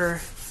pair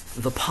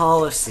the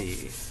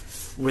policy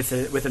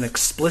with an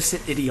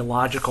explicit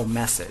ideological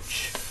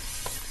message,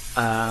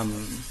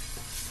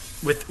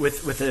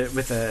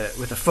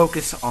 with a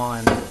focus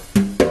on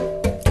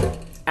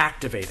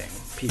activating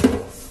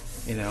people,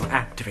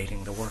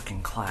 activating the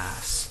working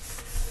class,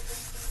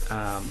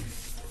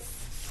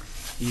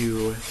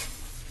 you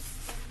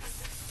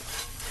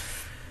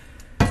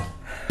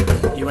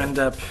end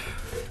up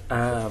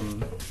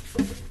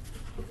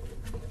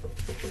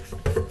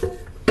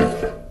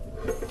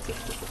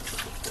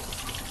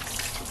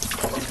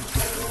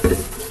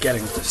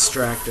getting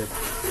distracted.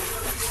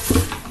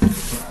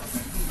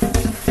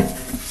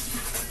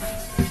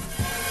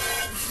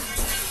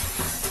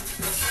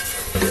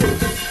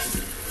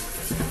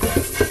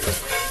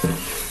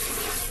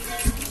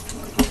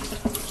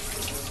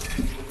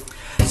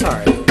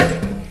 Sorry,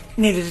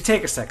 needed to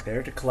take a sec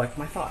there to collect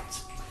my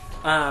thoughts.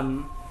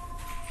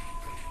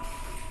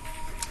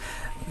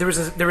 There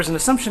was an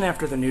assumption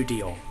after the New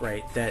Deal,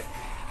 right, that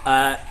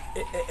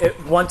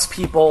once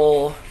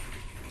people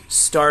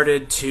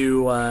started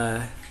to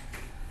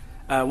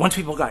once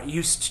people got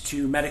used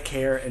to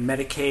Medicare and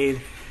Medicaid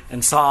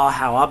and saw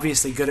how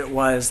obviously good it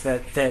was,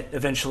 that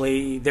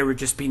eventually there would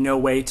just be no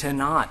way to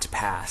not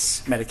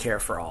pass Medicare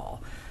for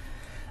all.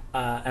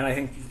 And I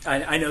think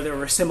I know there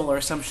were similar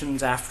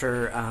assumptions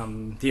after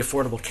the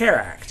Affordable Care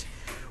Act,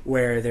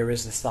 where there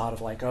was this thought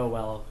of like, oh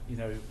well,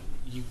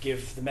 you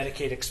give the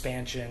Medicaid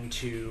expansion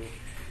to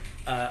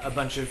a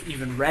bunch of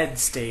even red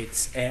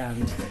states,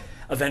 and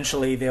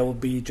eventually they will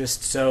be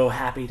just so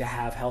happy to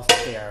have health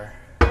care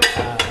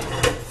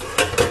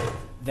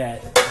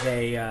that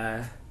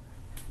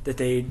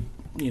they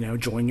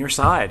join your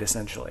side,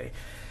 essentially.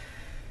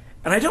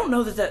 And I don't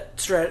know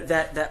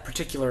that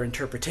particular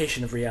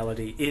interpretation of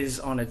reality is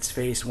on its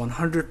face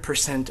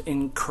 100%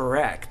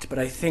 incorrect, but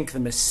I think the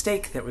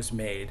mistake that was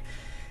made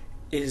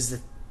is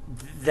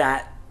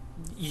that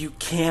you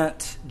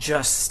can't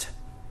just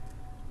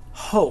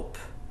hope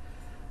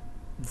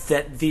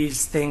that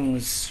these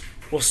things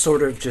will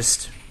sort of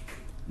just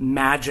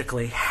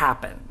magically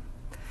happen.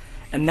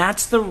 And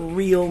that's the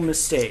real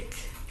mistake,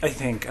 I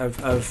think,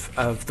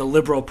 of the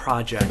liberal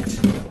project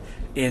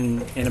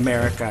in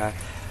America.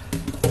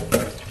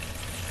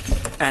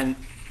 And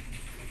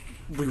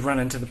we run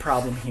into the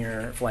problem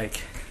here of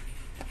like,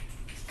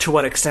 to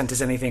what extent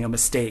is anything a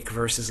mistake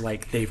versus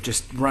like they've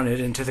just run it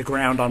into the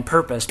ground on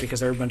purpose because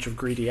they're a bunch of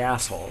greedy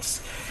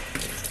assholes.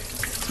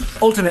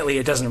 Ultimately,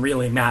 it doesn't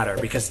really matter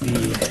because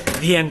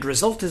the end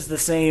result is the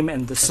same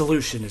and the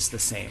solution is the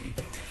same.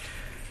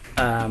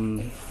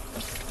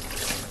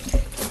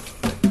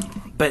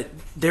 But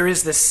there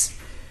is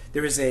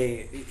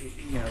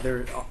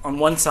on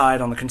one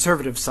side, on the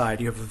conservative side,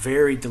 you have a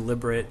very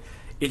deliberate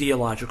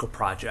ideological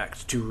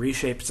project to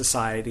reshape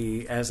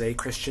society as a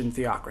Christian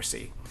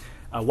theocracy,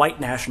 a white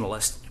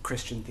nationalist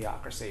Christian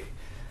theocracy.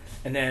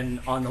 And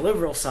then on the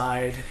liberal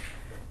side,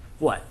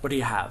 what do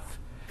you have?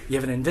 You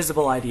have an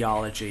invisible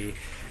ideology,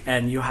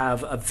 and you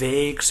have a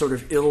vague, sort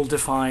of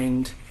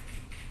ill-defined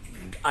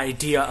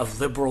idea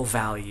of liberal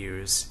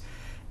values.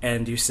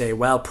 And you say,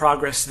 well,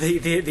 progress,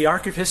 the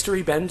arc of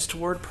history bends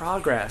toward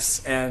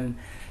progress. And,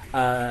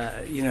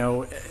 there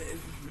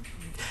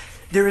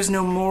is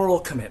no moral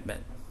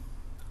commitment.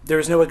 There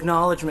is no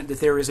acknowledgement that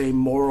there is a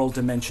moral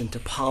dimension to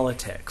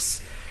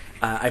politics.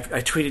 I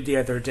tweeted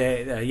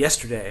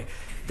yesterday,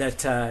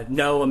 that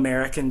no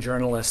American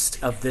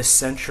journalist of this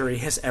century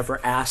has ever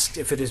asked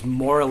if it is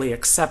morally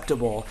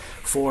acceptable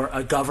for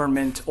a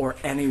government or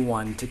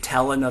anyone to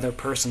tell another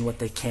person what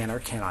they can or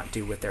cannot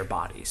do with their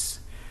bodies.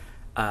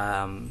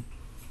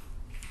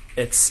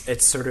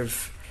 It's sort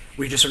of,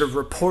 we just sort of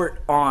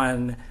report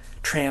on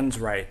trans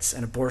rights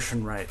and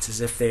abortion rights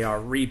as if they are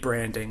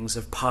rebrandings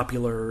of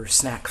popular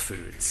snack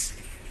foods.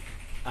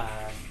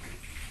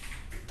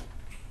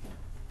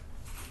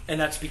 And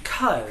that's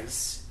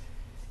because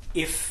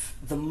if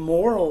the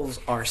morals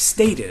are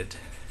stated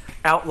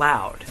out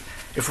loud,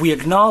 if we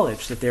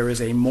acknowledge that there is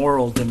a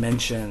moral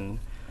dimension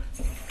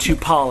to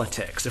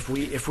politics, if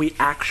we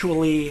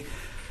actually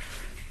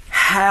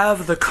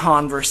have the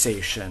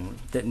conversation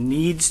that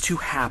needs to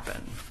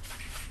happen,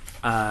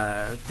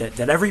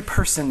 that every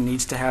person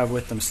needs to have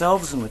with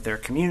themselves and with their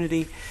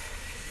community,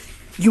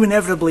 you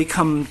inevitably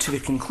come to the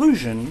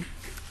conclusion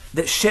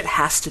that shit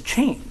has to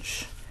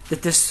change,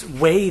 that this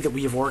way that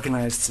we have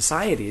organized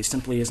society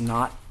simply is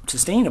not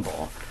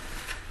sustainable.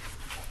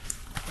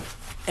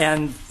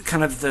 And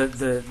kind of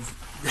the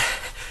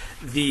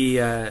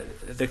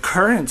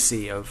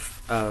currency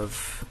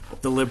of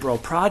the liberal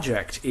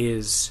project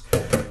is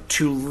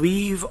to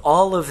leave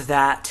all of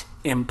that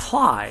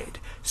implied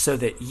so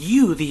that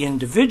you, the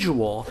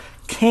individual,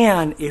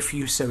 can, if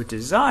you so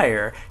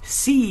desire,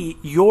 see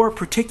your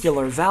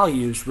particular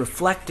values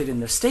reflected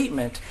in the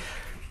statement.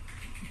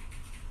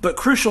 But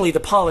crucially, the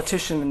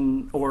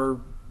politician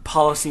or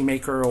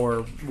policymaker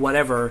or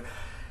whatever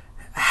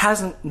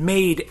hasn't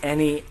made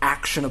any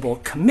actionable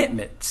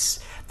commitments.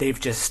 They've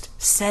just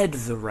said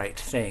the right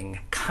thing,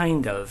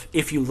 kind of,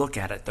 if you look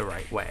at it the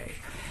right way.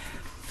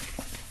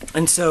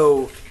 And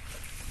so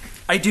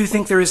I do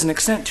think there is an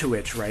extent to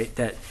which, right,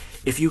 that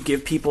if you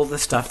give people the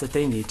stuff that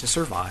they need to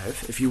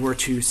survive, if you were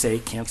to, say,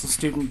 cancel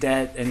student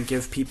debt and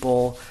give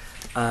people,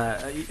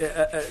 do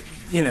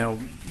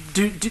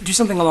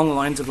something along the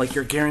lines of, like,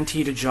 you're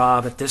guaranteed a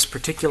job at this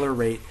particular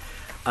rate,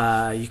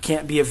 you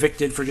can't be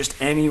evicted for just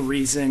any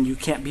reason, you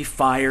can't be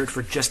fired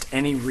for just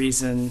any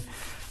reason,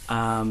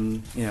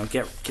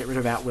 get rid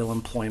of at-will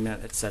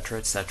employment, etc.,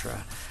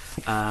 etc.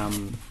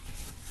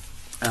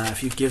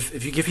 If you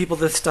give people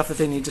the stuff that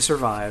they need to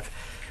survive,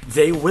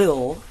 they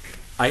will,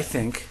 I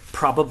think,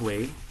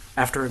 probably,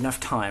 after enough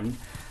time,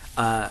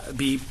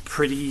 be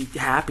pretty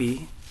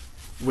happy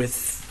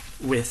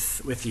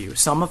with you.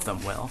 Some of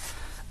them will.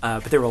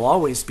 But there will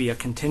always be a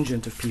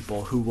contingent of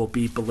people who will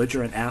be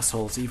belligerent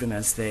assholes even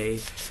as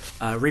they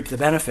reap the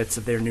benefits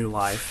of their new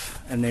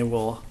life. And they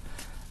will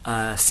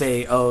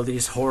say, oh,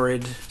 these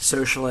horrid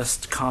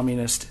socialist,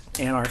 communist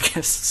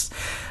anarchists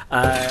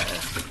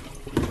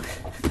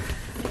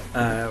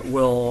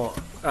will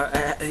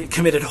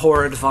committed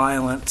horrid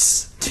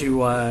violence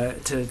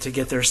to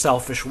get their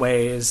selfish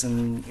ways,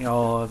 and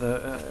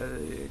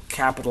the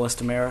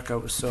capitalist America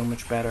was so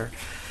much better.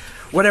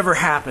 Whatever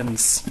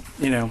happens,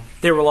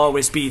 there will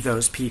always be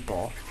those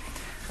people.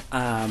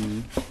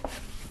 And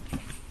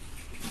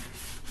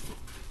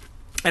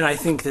I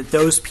think that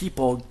those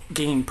people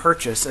gain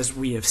purchase, as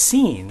we have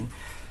seen,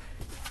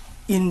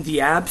 in the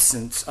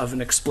absence of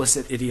an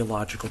explicit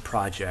ideological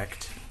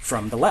project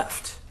from the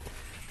left.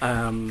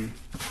 And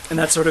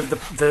that's sort of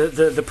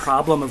the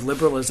problem of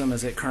liberalism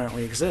as it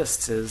currently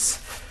exists,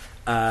 is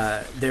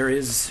there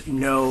is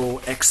no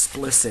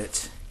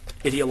explicit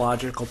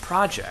ideological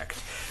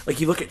project. Like,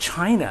 you look at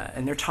China,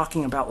 and they're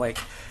talking about, like,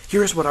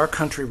 here's what our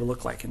country will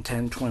look like in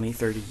 10, 20,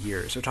 30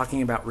 years. They're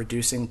talking about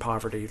reducing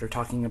poverty. They're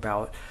talking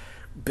about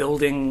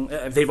building,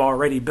 they've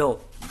already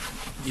built,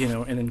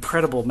 an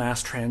incredible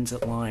mass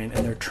transit line,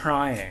 and they're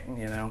trying,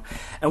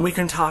 And we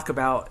can talk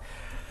about,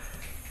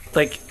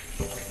 like,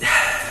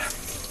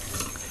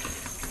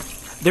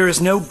 there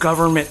is no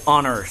government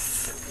on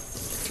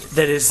earth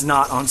that is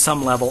not on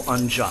some level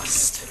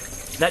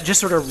unjust. That just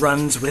sort of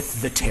runs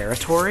with the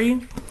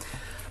territory.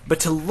 But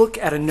to look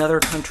at another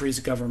country's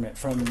government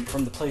from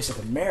the place of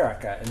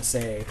America and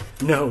say,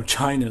 no,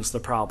 China's the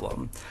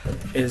problem,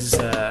 is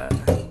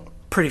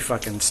pretty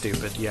fucking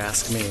stupid, you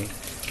ask me.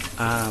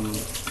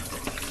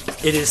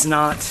 It is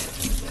not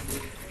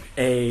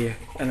an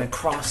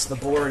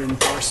across-the-board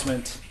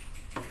endorsement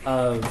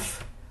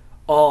of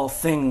all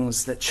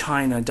things that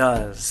China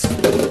does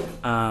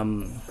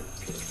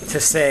to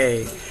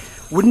say,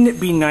 wouldn't it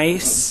be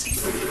nice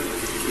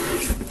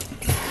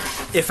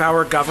if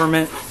our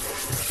government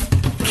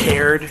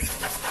cared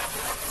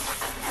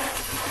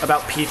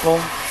about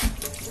people?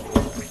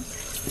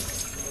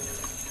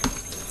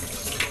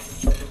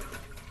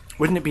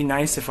 Wouldn't it be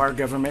nice if our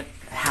government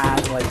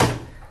had, like,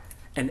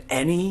 an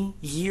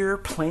any-year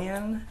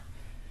plan?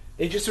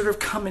 They just sort of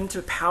come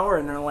into power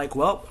and they're like,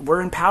 well,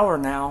 we're in power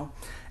now,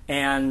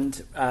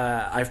 and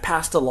I've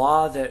passed a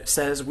law that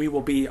says we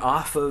will be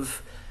off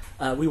of,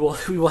 we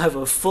will have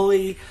a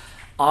fully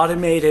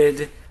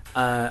automated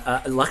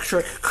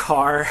electric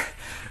car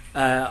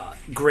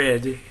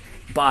grid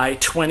by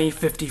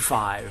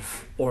 2055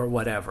 or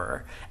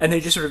whatever, and they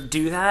just sort of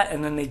do that,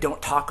 and then they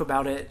don't talk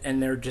about it,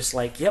 and they're just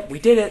like, yep, we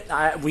did it,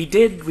 we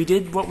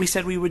did what we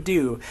said we would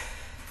do.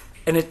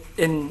 And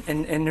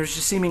there's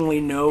just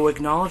seemingly no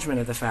acknowledgement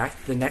of the fact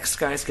that the next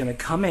guy's going to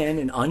come in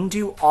and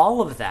undo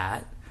all of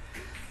that.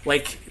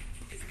 Like,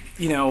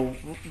 Biden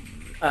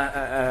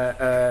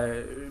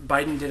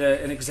did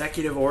an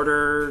executive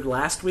order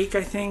last week,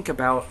 I think,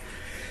 about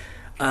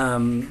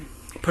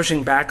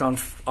pushing back on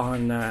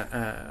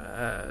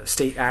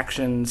state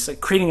actions,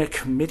 like creating a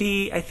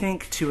committee, I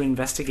think, to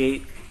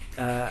investigate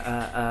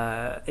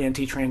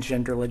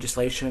anti-transgender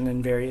legislation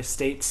in various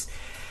states.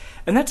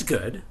 And that's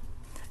good.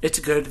 It's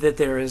good that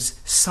there is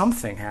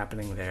something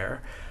happening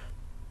there.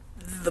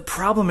 The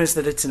problem is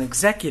that it's an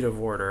executive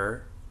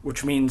order,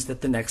 which means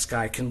that the next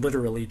guy can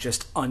literally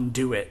just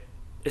undo it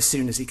as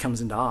soon as he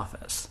comes into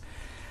office.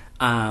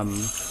 And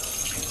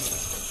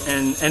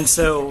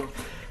so,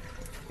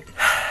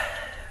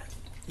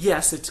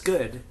 yes, it's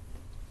good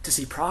to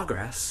see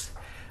progress,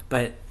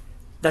 but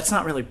that's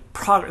not really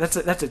progress.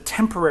 That's a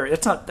temporary.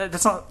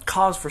 That's not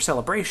cause for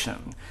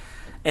celebration,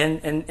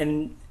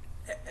 and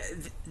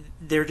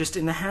they're just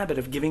in the habit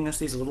of giving us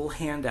these little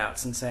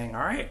handouts and saying,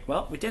 "All right,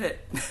 well, we did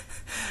it.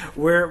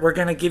 we're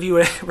gonna give you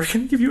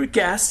a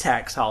gas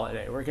tax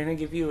holiday. We're gonna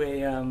give you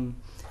a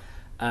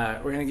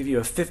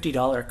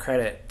 $50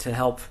 credit to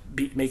help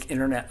make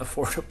internet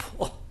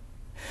affordable.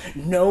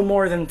 No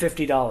more than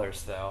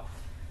 $50 though."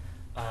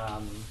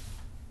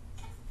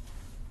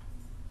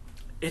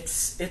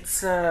 It's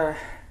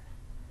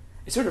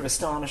sort of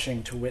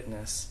astonishing to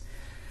witness,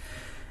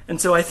 and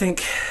so I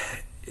think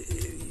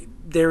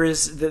there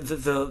is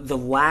the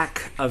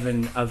lack of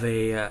an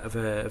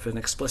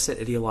explicit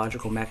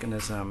ideological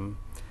mechanism,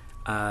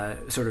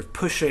 sort of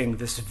pushing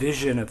this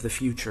vision of the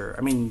future.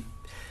 I mean,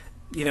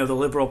 the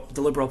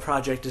liberal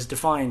project is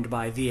defined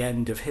by the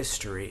end of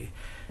history,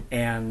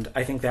 and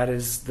I think that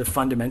is the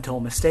fundamental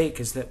mistake.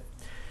 Is that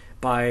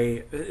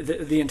by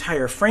the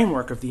entire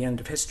framework of the end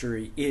of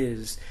history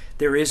is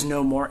there is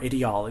no more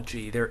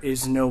ideology, there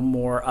is no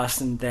more us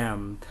and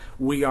them.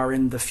 We are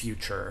in the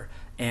future,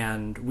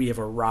 and we have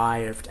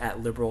arrived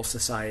at liberal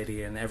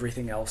society, and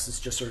everything else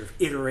is just sort of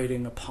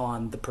iterating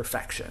upon the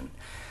perfection.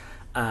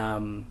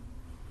 And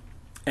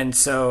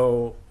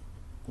so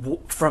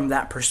from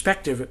that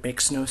perspective, it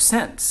makes no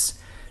sense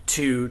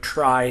to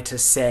try to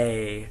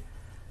say,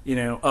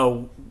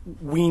 oh,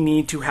 we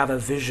need to have a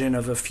vision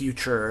of a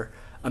future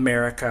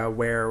America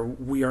where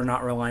we are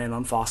not reliant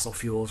on fossil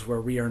fuels, where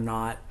we are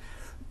not,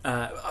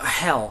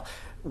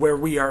 where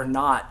we are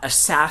not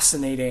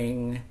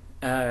assassinating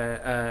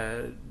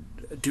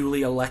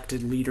duly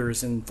elected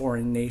leaders in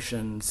foreign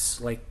nations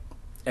like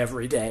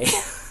every day.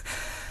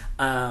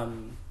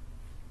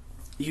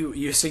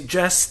 You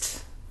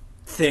suggest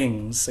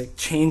things like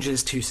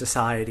changes to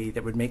society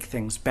that would make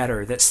things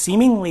better, that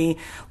seemingly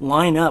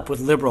line up with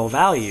liberal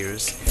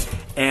values,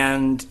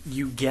 And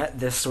you get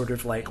this sort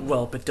of like,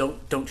 well, but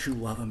don't you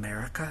love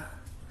America?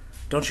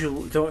 Don't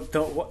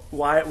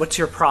why? What's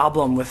your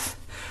problem with?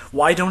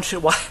 Why don't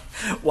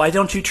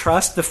you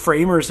trust the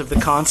framers of the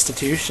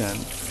Constitution?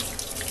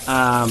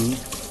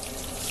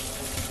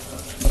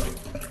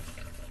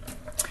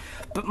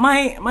 But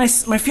my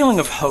feeling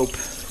of hope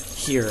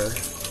here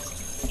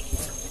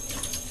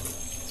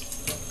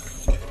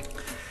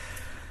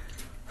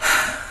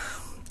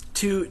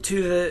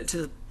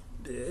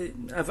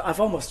I've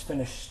almost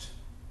finished.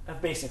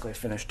 I've basically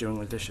finished doing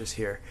the dishes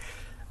here.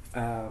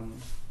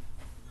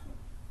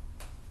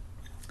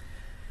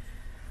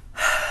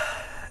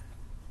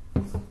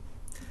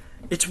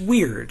 It's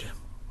weird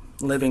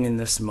living in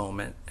this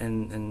moment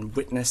and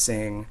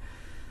witnessing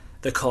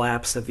the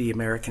collapse of the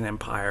American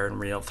empire in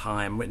real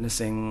time,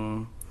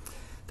 witnessing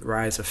the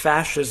rise of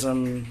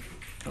fascism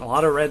in a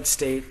lot of red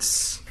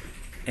states,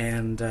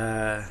 and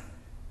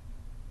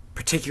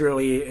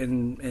particularly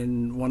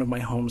in one of my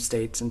home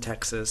states in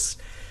Texas,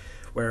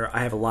 where I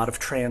have a lot of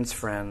trans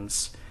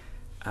friends.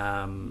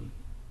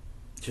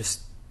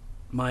 Just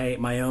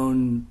my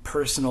own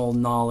personal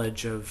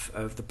knowledge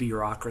of the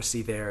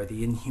bureaucracy there,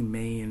 the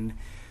inhumane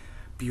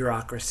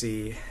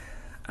bureaucracy,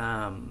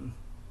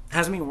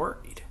 has me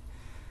worried.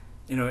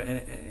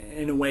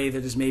 In a way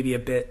that is maybe a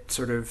bit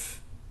sort of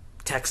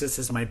Texas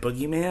is my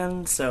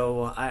boogeyman,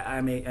 so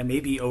I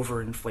maybe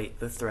overinflate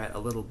the threat a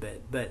little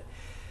bit, but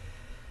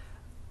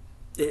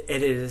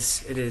it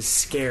is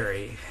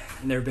scary,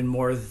 and there have been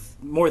more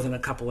than a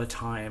couple of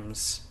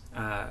times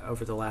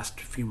over the last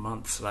few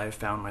months that I've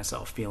found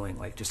myself feeling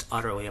like just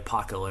utterly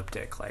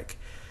apocalyptic. Like,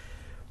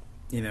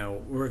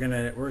 we're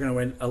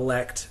gonna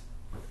elect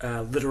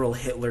literal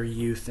Hitler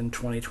Youth in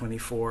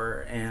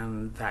 2024,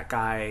 and that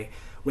guy,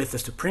 with the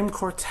Supreme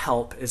Court's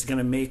help, is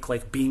gonna make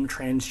like being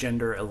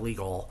transgender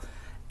illegal.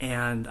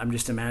 And I'm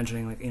just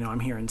imagining, like, I'm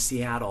here in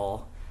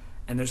Seattle,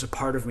 and there's a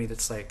part of me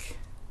that's like,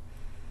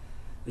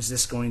 is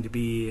this going to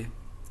be,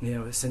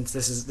 since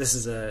this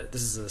is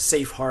a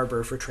safe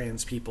harbor for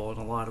trans people in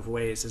a lot of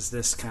ways, is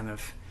this kind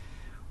of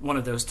one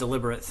of those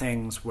deliberate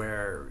things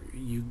where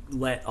you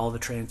let all the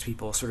trans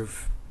people sort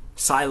of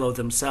silo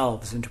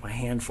themselves into a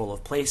handful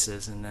of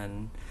places and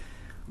then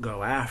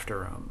go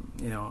after them?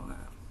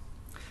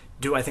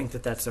 Do I think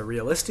that that's a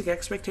realistic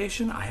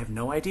expectation? I have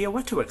no idea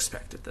what to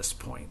expect at this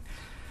point.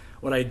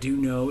 What I do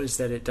know is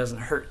that it doesn't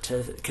hurt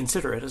to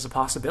consider it as a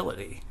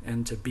possibility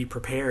and to be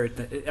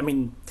prepared. I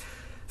mean,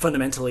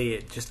 fundamentally,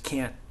 we just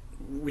can't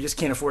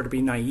afford to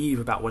be naive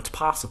about what's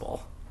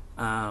possible.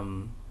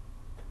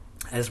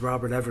 As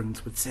Robert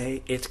Evans would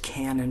say, it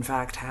can in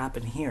fact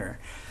happen here.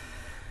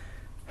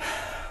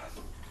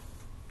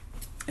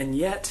 And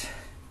yet,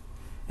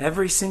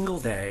 every single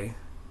day,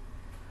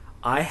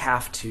 I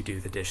have to do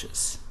the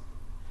dishes.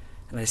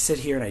 And I sit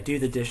here and I do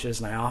the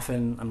dishes, and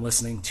I'm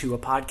listening to a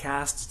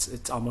podcast.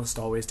 It's almost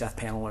always Death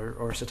Panel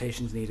or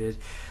Citations Needed.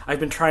 I've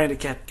been trying to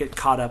get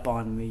caught up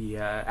on the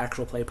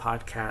Actual Play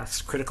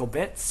podcast, Critical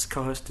Bits,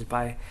 co-hosted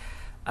by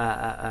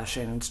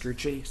Shannon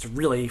Strucci. It's a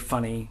really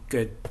funny,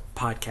 good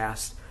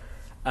podcast.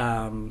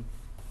 The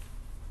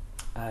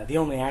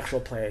only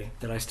Actual Play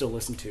that I still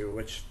listen to,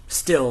 which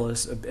still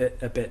is a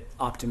bit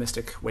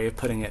optimistic way of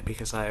putting it,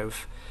 because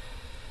I've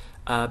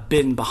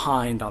been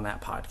behind on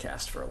that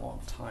podcast for a long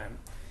time.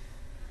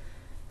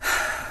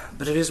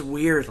 But it is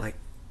weird,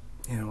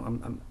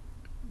 I'm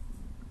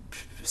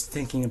just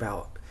thinking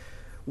about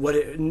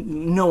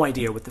no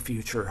idea what the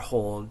future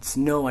holds,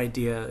 no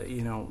idea,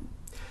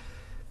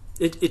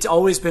 it's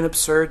always been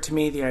absurd to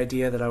me, the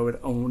idea that I would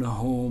own a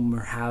home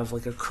or have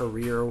like a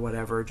career or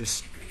whatever,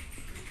 just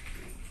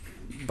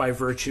by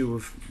virtue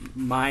of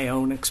my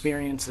own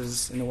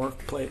experiences in the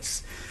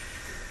workplace.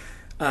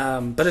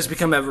 But it's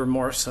become ever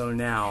more so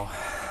now.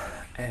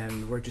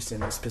 And we're just in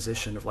this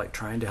position of like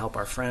trying to help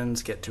our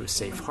friends get to a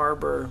safe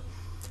harbor,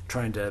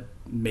 trying to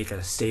make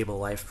a stable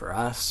life for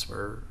us.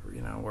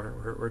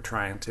 We're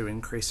trying to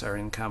increase our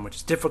income, which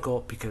is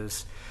difficult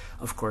because,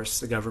 of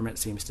course, the government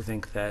seems to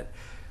think that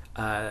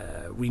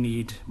we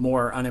need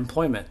more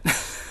unemployment.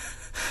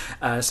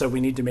 So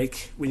we need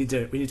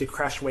to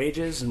crash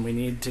wages, and we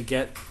need to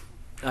get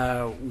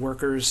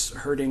workers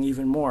hurting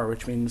even more,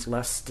 which means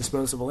less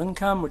disposable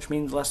income, which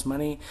means less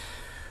money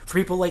for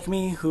people like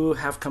me who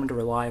have come to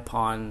rely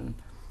upon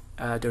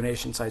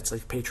donation sites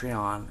like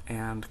Patreon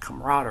and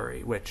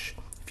Camaraderie, which,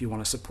 if you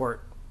want to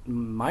support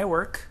my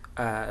work,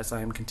 as I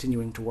am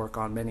continuing to work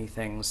on many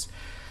things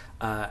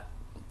at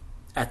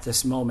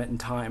this moment in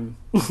time,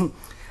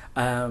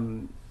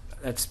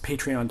 that's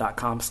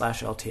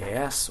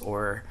patreon.com/LTAS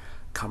or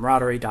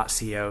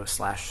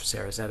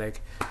camaraderie.co/Sarah Zedig.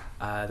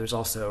 There's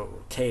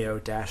also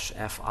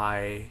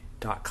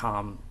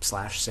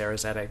ko-fi.com/Sarah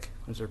Zedig.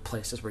 Those are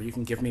places where you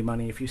can give me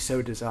money if you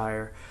so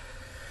desire.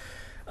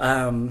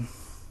 So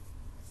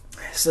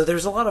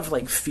there's a lot of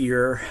like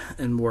fear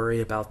and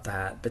worry about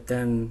that, but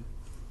then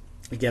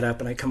I get up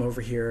and I come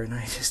over here and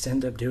I just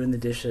end up doing the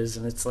dishes,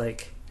 and it's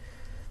like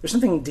there's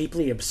something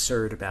deeply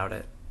absurd about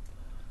it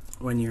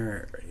when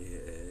you're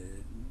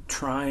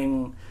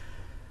trying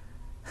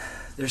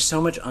there's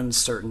so much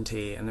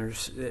uncertainty, and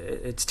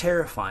it's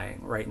terrifying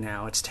right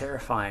now. It's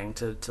terrifying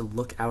to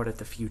look out at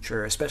the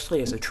future,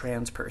 especially as a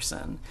trans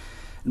person,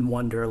 and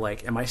wonder,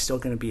 like, am I still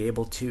going to be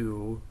able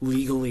to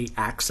legally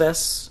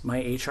access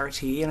my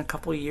HRT in a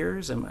couple of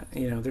years?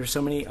 There's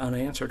so many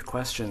unanswered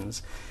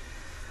questions.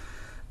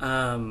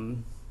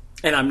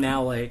 And I'm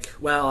now like,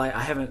 well,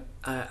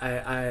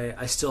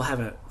 I still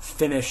haven't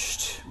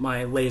finished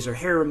my laser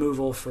hair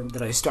removal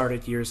that I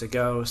started years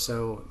ago.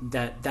 So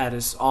that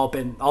has all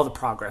the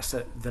progress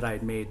that I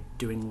made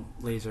doing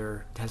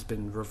laser has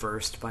been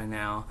reversed by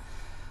now.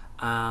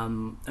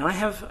 And I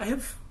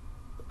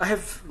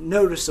have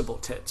noticeable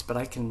tits, but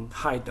I can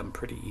hide them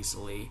pretty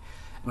easily.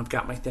 And I've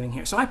got my thinning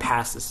hair, so I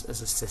pass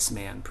as a cis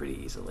man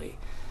pretty easily.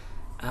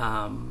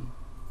 And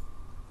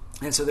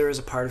so there is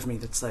a part of me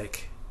that's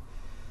like,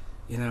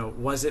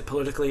 was it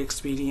politically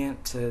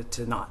expedient to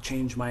not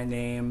change my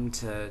name,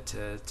 to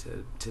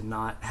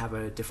not have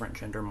a different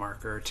gender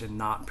marker, to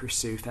not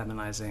pursue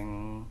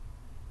feminizing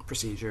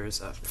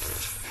procedures?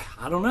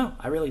 I don't know.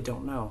 I really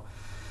don't know.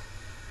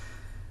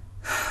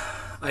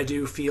 I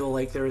do feel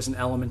like there is an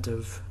element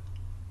of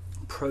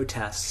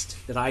protest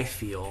that I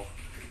feel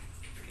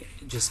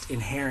just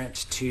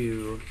inherent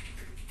to,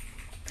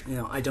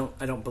 I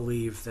don't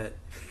believe that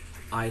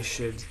I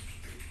should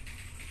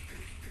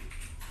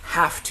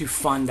have to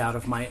fund out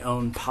of my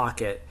own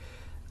pocket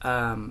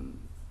the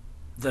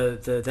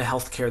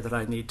healthcare that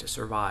I need to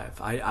survive.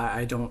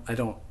 I don't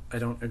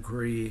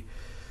agree.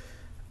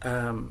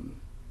 And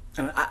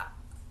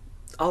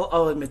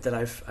I'll admit that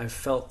I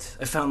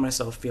found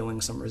myself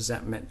feeling some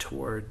resentment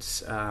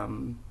towards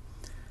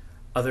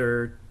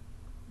other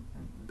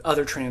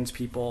trans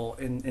people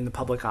in the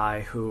public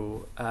eye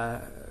who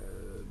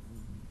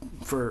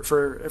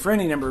for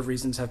any number of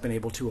reasons have been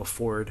able to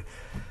afford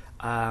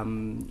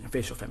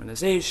facial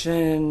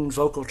feminization,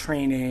 vocal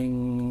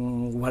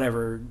training,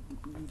 whatever,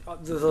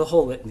 the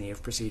whole litany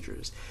of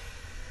procedures,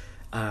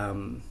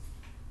 and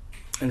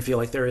feel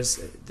like there is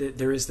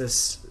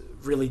this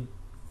really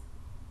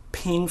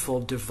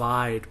painful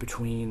divide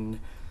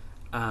between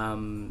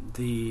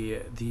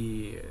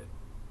the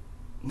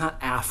not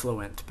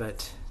affluent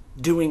but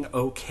doing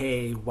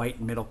okay white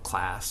middle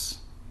class,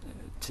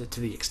 to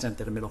the extent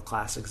that a middle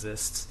class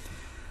exists.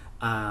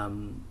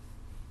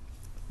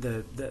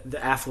 The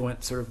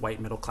affluent sort of white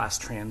middle class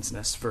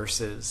transness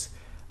versus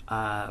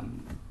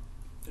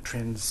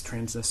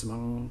transness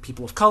among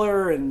people of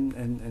color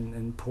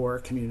and poor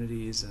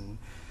communities, and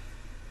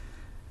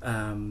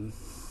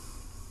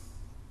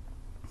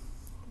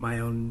my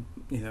own,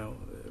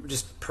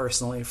 just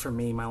personally for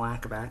me, my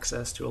lack of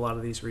access to a lot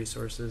of these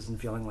resources, and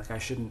feeling like I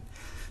shouldn't,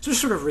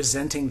 just sort of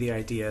resenting the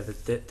idea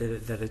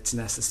that it's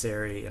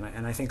necessary.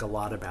 And I think a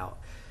lot about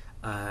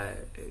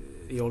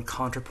the old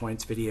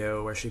ContraPoints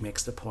video where she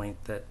makes the point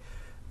that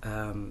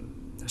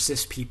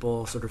cis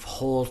people sort of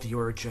hold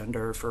your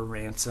gender for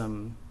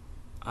ransom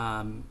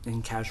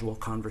in casual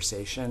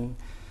conversation,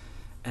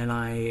 and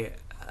I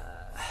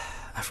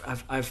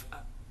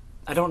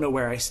don't know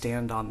where I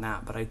stand on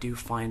that, but I do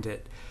find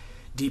it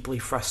deeply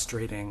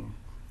frustrating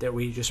that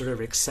we just sort of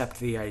accept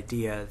the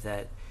idea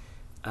that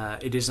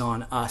it is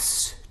on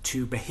us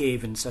to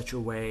behave in such a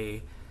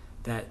way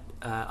that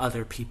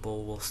other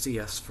people will see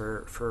us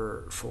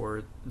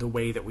for the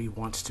way that we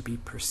want to be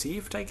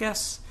perceived, I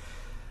guess.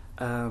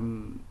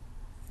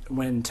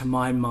 When, to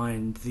my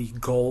mind, the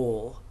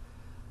goal,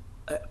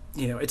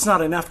 it's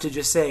not enough to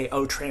just say,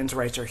 oh, trans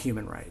rights are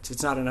human rights.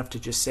 It's not enough to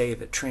just say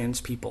that trans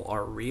people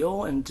are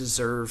real and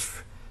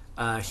deserve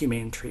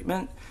humane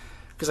treatment,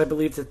 because I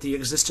believe that the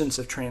existence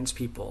of trans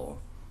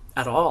people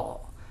at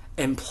all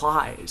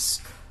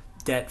implies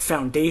that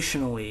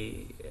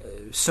foundationally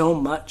so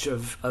much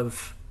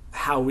of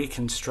how we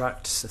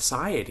construct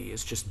society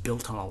is just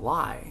built on a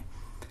lie.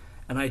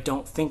 And I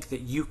don't think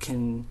that you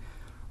can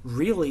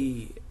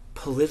really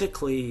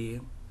politically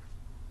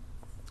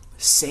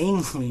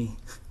sanely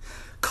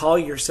call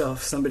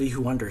yourself somebody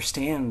who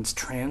understands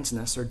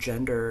transness or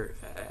gender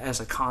as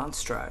a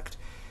construct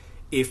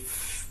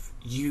if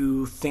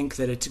you think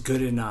that it's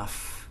good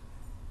enough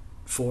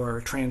for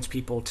trans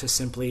people to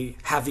simply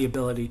have the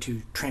ability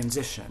to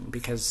transition,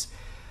 because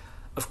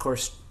of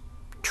course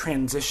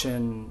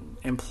transition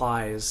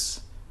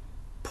implies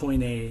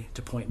point A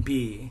to point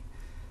B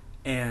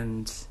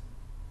and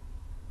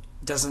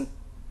doesn't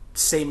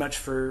say much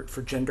for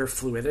gender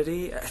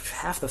fluidity.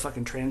 Half the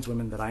fucking trans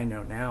women that I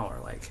know now are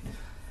like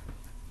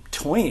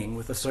toying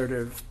with a sort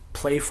of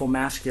playful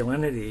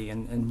masculinity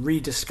and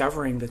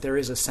rediscovering that there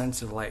is a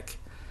sense of like,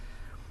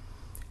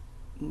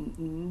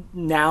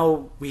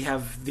 now we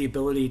have the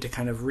ability to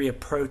kind of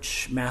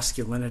reapproach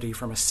masculinity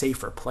from a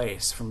safer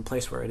place, from a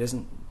place where it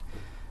isn't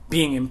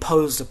being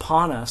imposed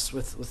upon us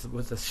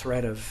with the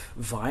threat of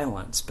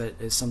violence, but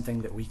is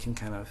something that we can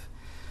kind of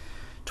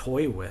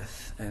toy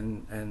with.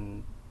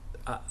 And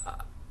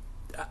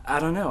I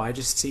don't know, I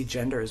just see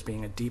gender as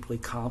being a deeply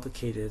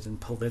complicated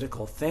and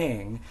political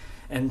thing,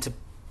 and to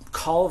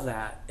call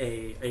that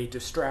a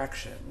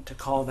distraction, to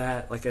call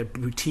that like a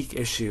boutique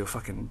issue,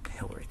 fucking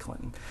Hillary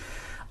Clinton,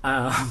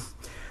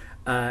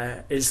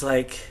 is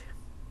like,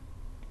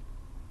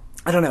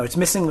 I don't know. It's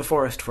missing the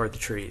forest for the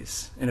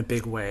trees in a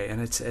big way,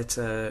 and it's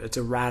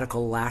a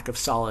radical lack of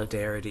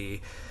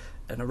solidarity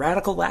and a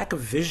radical lack of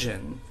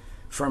vision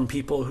from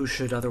people who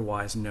should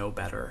otherwise know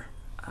better.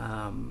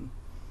 But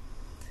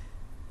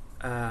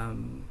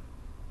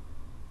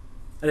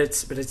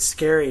it's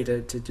scary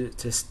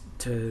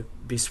to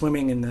be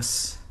swimming in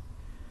this.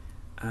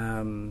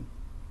 But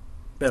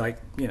like,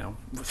 you know,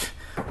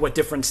 what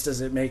difference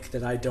does it make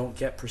that I don't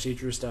get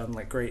procedures done?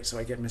 Like, great, so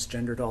I get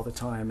misgendered all the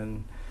time,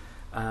 and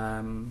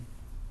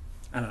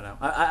I don't know.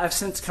 I've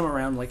since come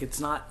around. Like,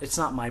 it's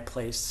not my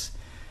place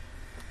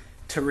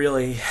to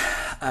really.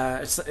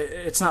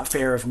 It's not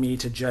fair of me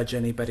to judge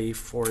anybody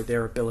for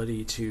their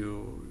ability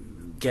to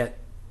get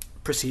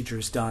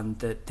procedures done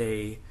that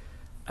they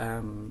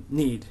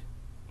need.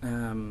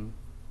 And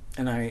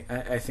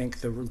I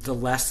think the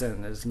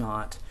lesson is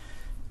not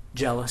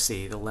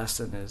jealousy. The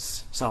lesson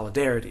is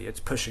solidarity. It's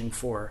pushing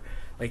for,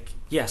 like,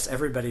 yes,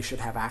 everybody should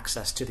have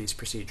access to these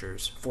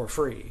procedures for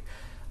free.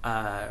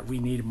 We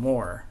need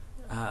more,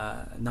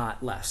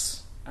 not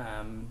less.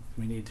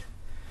 We need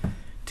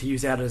to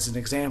use that as an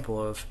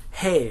example of,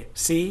 hey,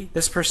 see,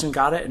 this person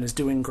got it and is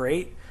doing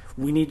great.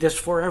 We need this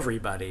for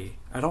everybody.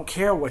 I don't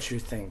care what you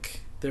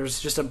think. There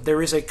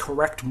is a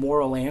correct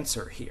moral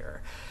answer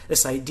here.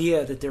 This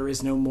idea that there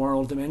is no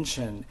moral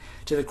dimension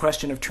to the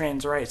question of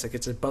trans rights, like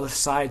it's a both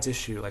sides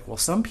issue. Like, well,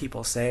 some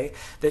people say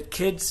that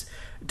kids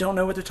don't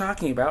know what they're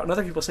talking about, and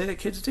other people say that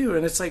kids do.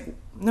 And it's like,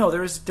 no,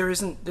 there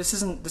isn't. This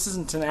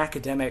isn't an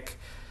academic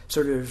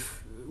sort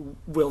of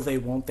will they,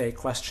 won't they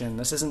question.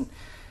 This isn't.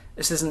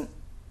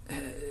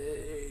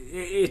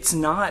 It's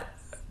not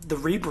the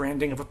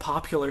rebranding of a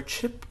popular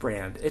chip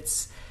brand.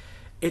 It's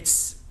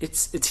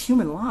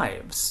human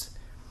lives.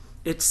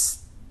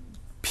 It's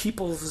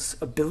people's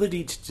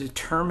ability to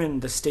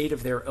determine the state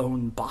of their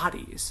own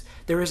bodies.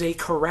 There is a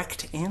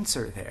correct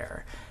answer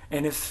there.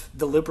 And if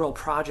the liberal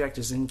project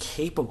is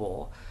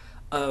incapable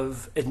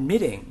of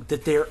admitting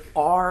that there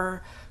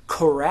are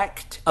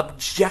correct,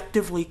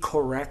 objectively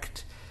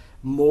correct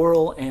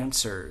moral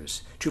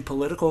answers to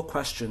political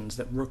questions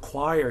that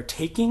require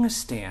taking a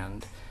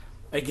stand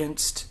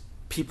against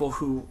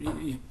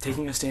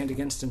taking a stand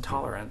against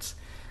intolerance,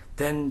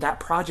 then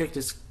that project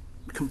is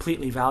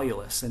completely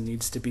valueless and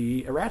needs to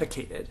be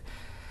eradicated.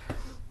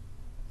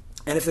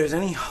 And if there's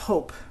any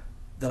hope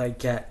that I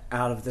get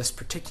out of this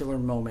particular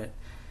moment,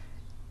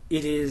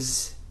 it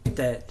is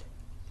that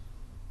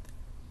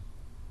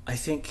I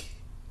think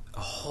a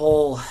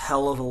whole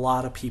hell of a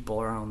lot of people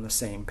are on the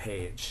same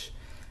page.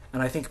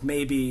 And I think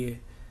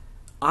maybe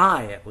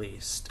I, at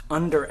least,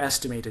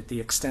 underestimated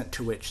the extent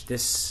to which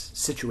this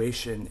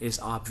situation is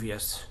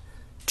obvious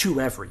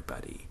to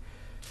everybody.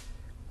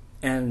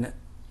 And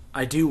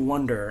I do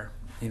wonder,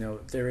 you know,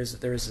 there is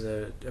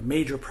a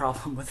major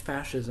problem with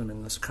fascism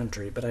in this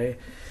country, but I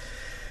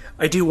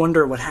do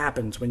wonder what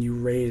happens when you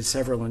raise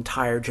several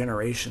entire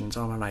generations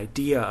on an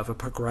idea of a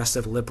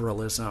progressive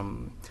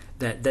liberalism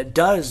that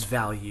does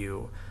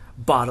value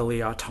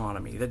bodily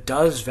autonomy, that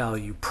does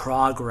value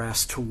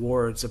progress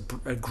towards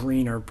a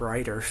greener,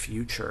 brighter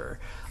future.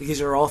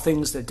 These are all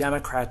things that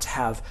Democrats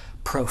have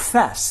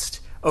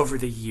professed over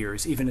the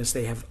years, even as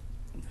they have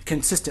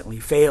consistently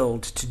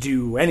failed to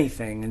do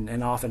anything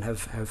and often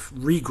have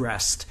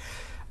regressed,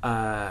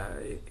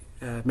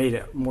 made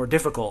it more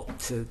difficult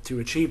to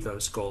achieve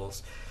those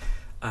goals.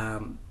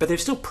 But they've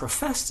still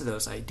professed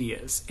those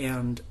ideas.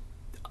 And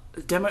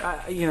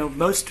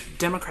most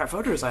Democrat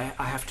voters, I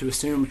have to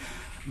assume,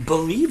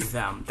 believe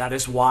them. That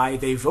is why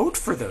they vote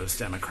for those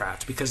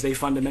Democrats, because they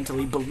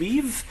fundamentally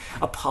believe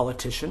a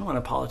politician when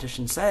a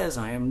politician says,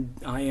 I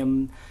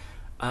am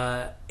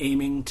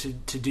aiming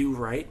to do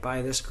right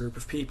by this group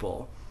of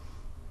people.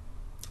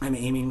 I'm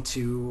aiming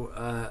to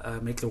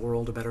make the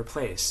world a better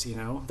place. You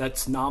know,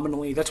 that's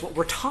what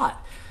we're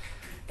taught.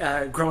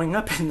 Growing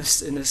up in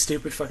this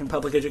stupid fucking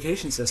public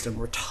education system,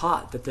 we're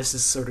taught that this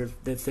is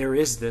that there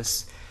is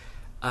this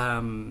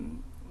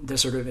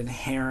sort of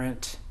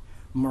inherent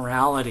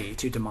morality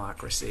to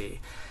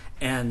democracy.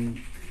 And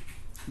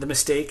the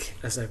mistake,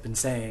 as I've been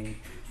saying,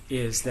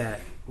 is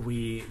that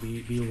we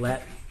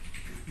let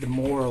the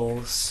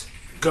morals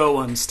go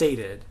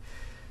unstated.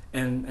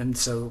 And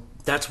so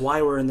that's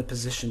why we're in the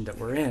position that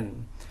we're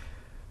in.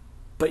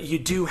 But you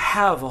do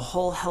have a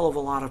whole hell of a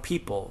lot of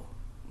people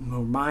who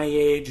are my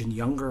age and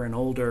younger and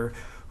older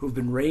who've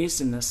been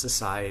raised in this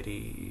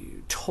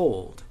society,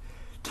 told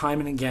time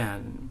and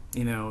again,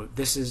 you know,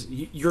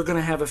 you're going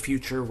to have a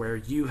future where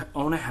you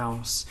own a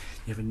house,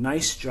 you have a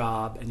nice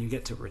job, and you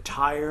get to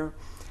retire,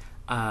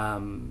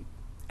 and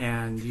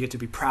you get to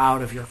be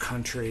proud of your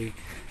country,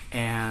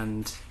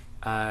 and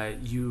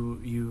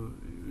you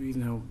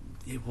know,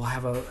 it will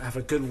have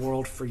a good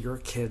world for your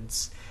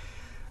kids.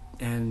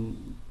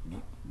 And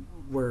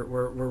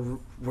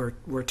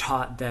we're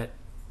taught that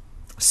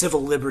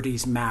civil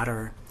liberties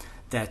matter,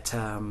 that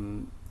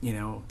you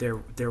know,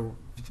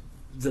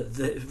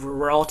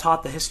 we're all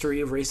taught the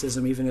history of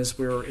racism, even as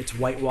it's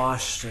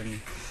whitewashed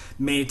and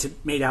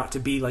made out to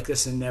be like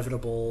this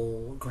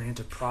inevitable grant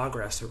of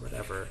progress or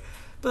whatever.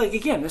 But like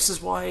again, this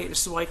is why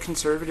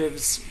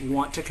conservatives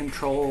want to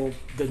control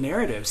the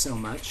narrative so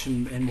much,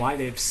 and why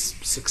they've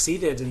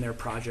succeeded in their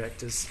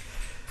project is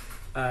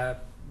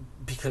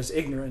because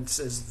ignorance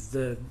is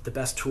the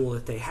best tool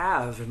that they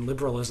have, and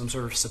liberalism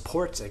sort of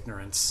supports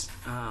ignorance.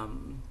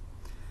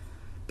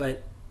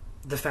 But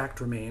the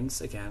fact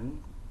remains,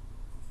 again,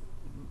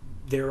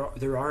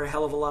 there are a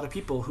hell of a lot of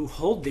people who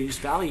hold these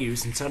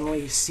values and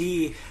suddenly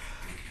see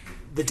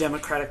the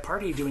Democratic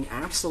Party doing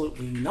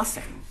absolutely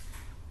nothing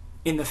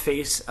in the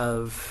face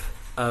of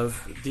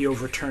the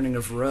overturning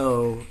of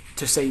Roe,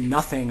 to say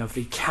nothing of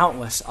the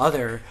countless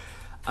other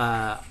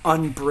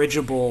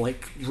unbridgeable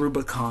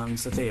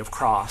Rubicons that they have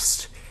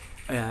crossed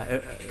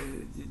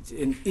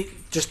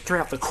just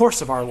throughout the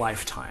course of our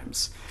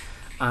lifetimes,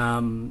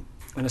 and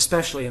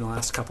especially in the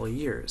last couple of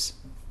years.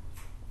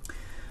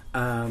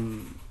 I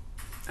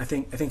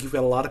think you've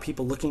got a lot of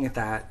people looking at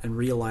that and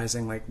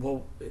realizing, like,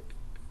 well,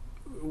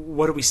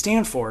 what do we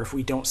stand for if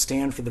we don't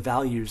stand for the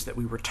values that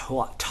we were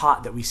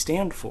taught that we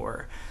stand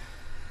for?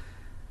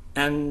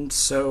 And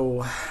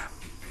so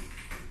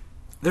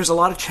there's a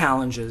lot of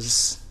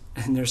challenges,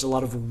 and there's a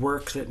lot of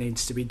work that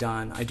needs to be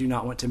done. I do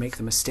not want to make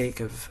the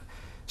mistake of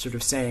sort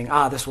of saying,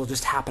 this will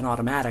just happen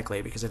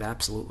automatically, because it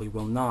absolutely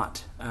will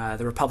not.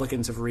 The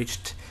Republicans have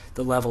reached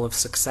the level of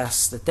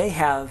success that they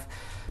have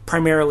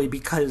primarily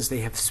because they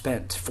have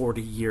spent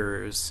 40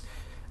 years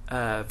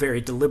very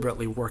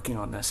deliberately working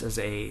on this as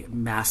a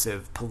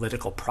massive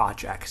political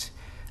project.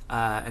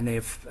 And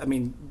they've, I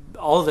mean,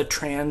 all the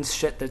trans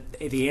shit,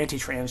 the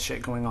anti-trans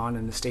shit going on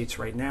in the States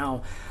right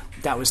now,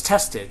 that was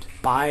tested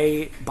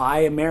by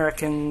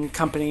American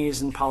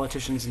companies and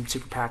politicians and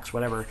super PACs,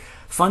 whatever,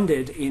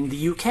 funded in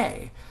the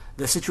UK.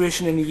 The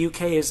situation in the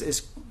UK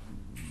is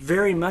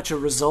very much a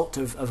result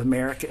of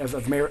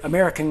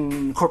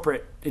American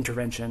corporate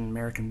intervention,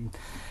 American.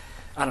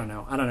 I don't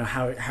know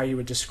how you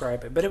would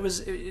describe it, but it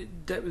was the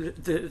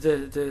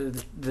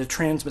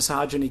trans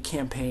misogyny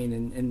campaign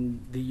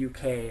in the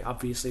UK.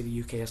 Obviously,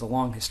 the UK has a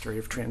long history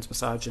of trans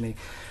misogyny,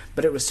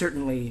 but it was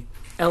certainly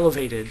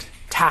elevated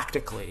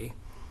tactically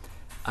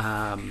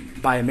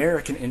by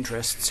American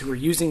interests who were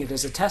using it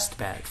as a test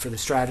bed for the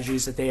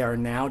strategies that they are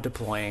now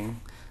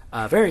deploying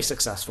very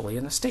successfully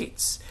in the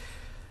States.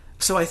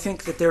 So I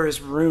think that there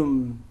is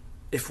room,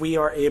 if we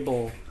are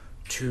able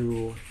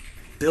to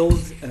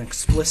build an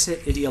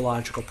explicit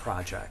ideological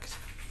project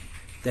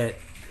that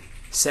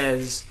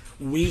says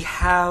we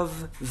have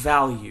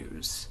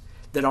values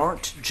that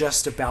aren't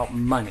just about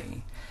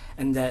money,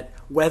 and that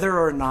whether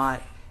or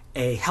not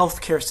a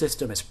healthcare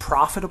system is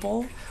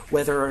profitable,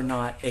 whether or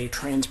not a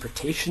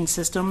transportation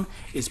system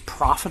is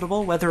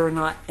profitable, whether or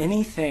not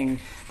anything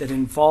that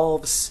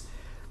involves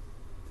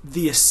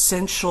the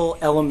essential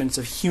elements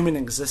of human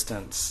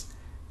existence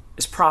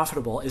is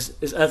profitable,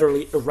 is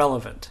utterly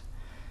irrelevant.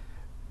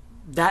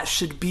 That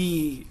should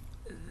be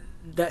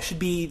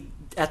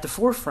at the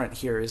forefront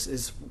here.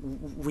 Is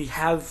we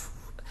have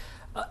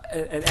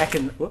an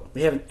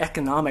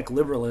economic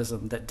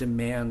liberalism that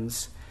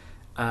demands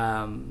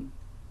a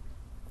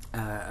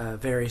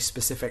very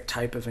specific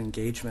type of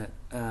engagement,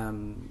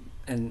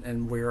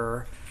 and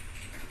we're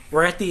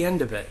at the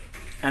end of it,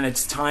 and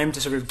it's time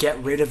to sort of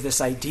get rid of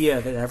this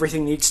idea that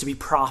everything needs to be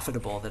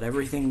profitable, that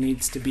everything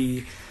needs to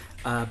be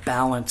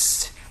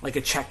balanced like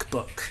a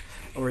checkbook,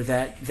 or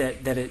that the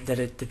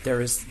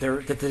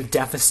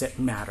deficit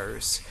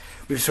matters.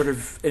 We've sort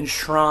of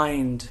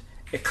enshrined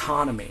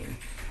economy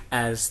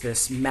as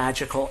this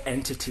magical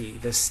entity,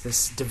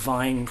 this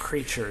divine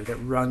creature that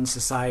runs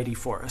society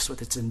for us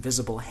with its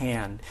invisible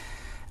hand,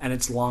 and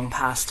it's long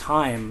past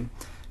time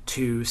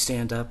to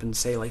stand up and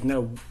say, like,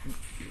 no,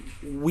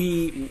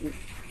 we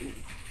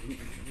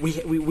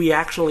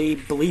actually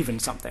believe in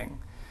something.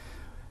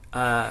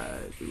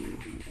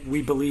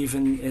 We believe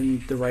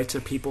in the rights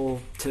of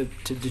people to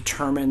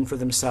determine for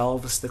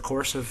themselves the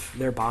course of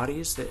their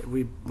bodies. That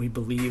we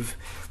believe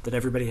that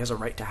everybody has a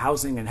right to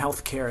housing and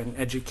health care and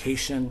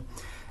education,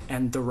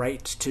 and the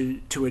right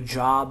to a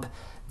job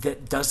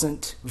that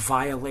doesn't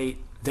violate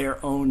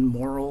their own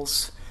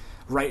morals,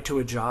 right to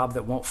a job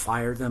that won't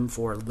fire them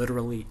for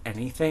literally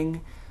anything.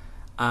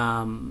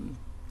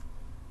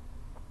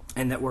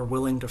 And that we're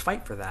willing to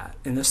fight for that,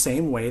 in the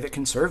same way that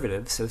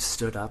conservatives have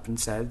stood up and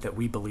said that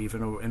we believe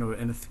in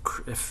a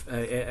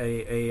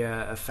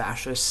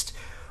fascist,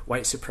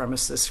 white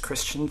supremacist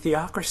Christian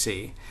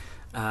theocracy.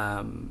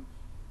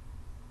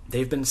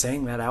 They've been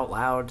saying that out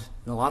loud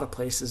in a lot of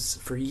places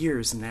for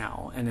years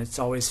now, and it's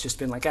always just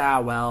been like,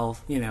 well,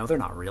 they're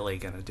not really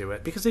going to do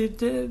it because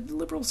the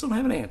liberals don't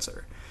have an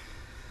answer.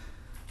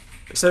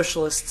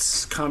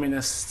 Socialists,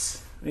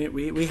 communists,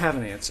 we have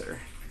an answer,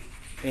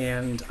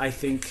 and I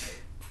think,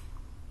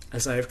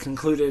 as I have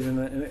concluded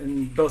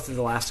in both of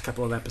the last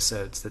couple of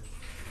episodes, that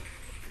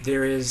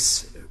there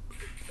is...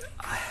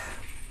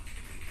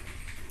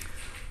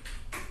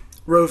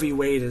 Roe v.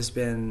 Wade has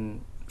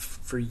been,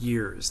 for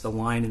years, the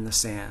line in the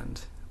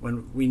sand.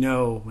 When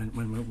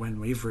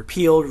we've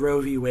repealed Roe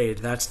v. Wade,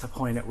 that's the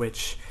point at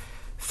which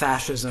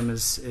fascism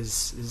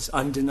is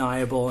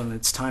undeniable, and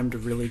it's time to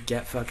really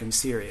get fucking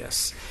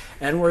serious.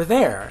 And we're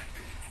there.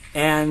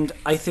 And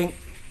I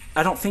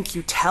don't think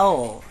you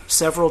tell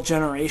several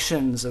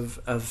generations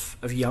of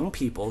young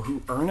people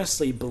who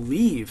earnestly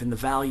believe in the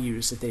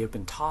values that they have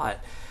been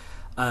taught,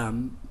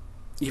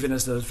 even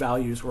as those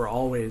values were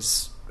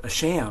always a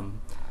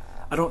sham.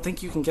 I don't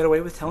think you can get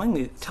away with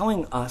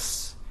telling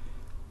us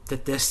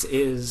that this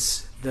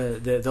is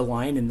the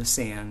line in the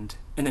sand,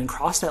 and then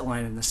cross that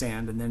line in the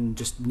sand, and then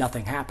just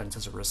nothing happens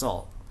as a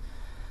result.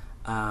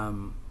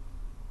 And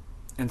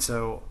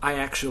so I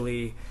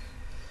actually,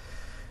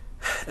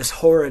 as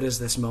horrid as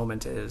this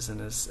moment is,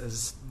 and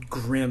as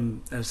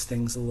grim as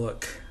things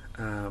look,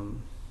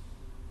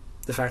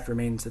 the fact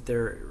remains that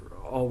there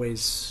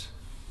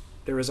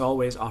is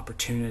always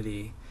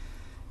opportunity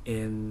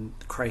in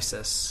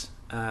crisis,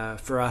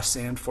 for us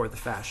and for the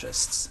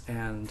fascists.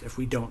 And if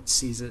we don't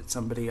seize it,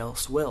 somebody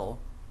else will.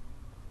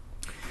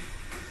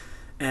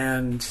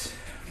 And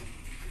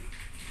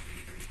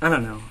I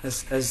don't know,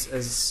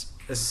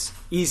 as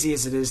easy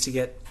as it is to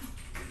get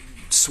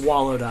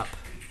swallowed up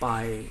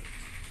by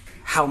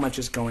how much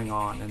is going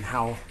on and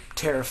how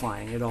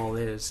terrifying it all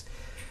is,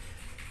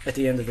 at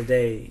the end of the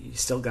day, you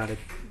still got to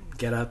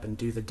get up and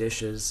do the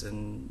dishes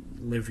and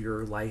live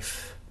your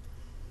life.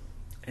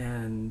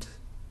 And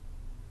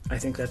I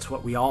think that's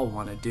what we all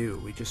want to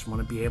do. We just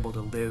want to be able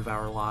to live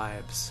our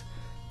lives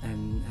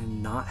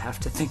and not have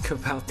to think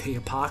about the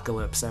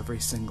apocalypse every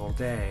single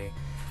day.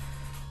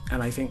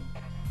 And I think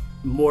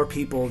more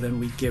people than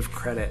we give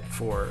credit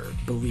for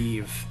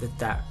believe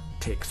that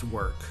takes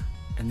work,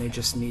 and they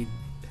just need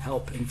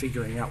help in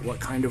figuring out what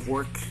kind of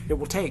work it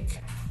will take.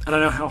 I don't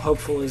know how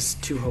hopeful is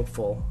too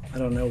hopeful. I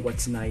don't know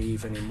what's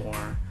naive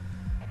anymore,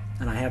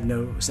 and I have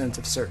no sense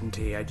of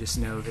certainty. I just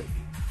know that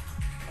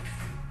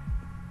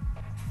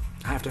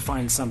I have to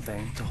find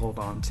something to hold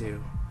on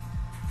to,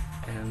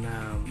 and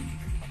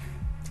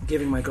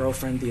giving my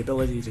girlfriend the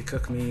ability to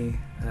cook me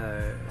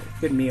a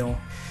good meal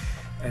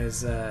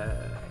is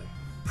a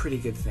pretty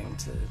good thing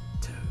to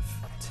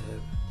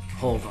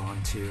hold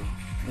on to,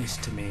 at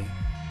least to me.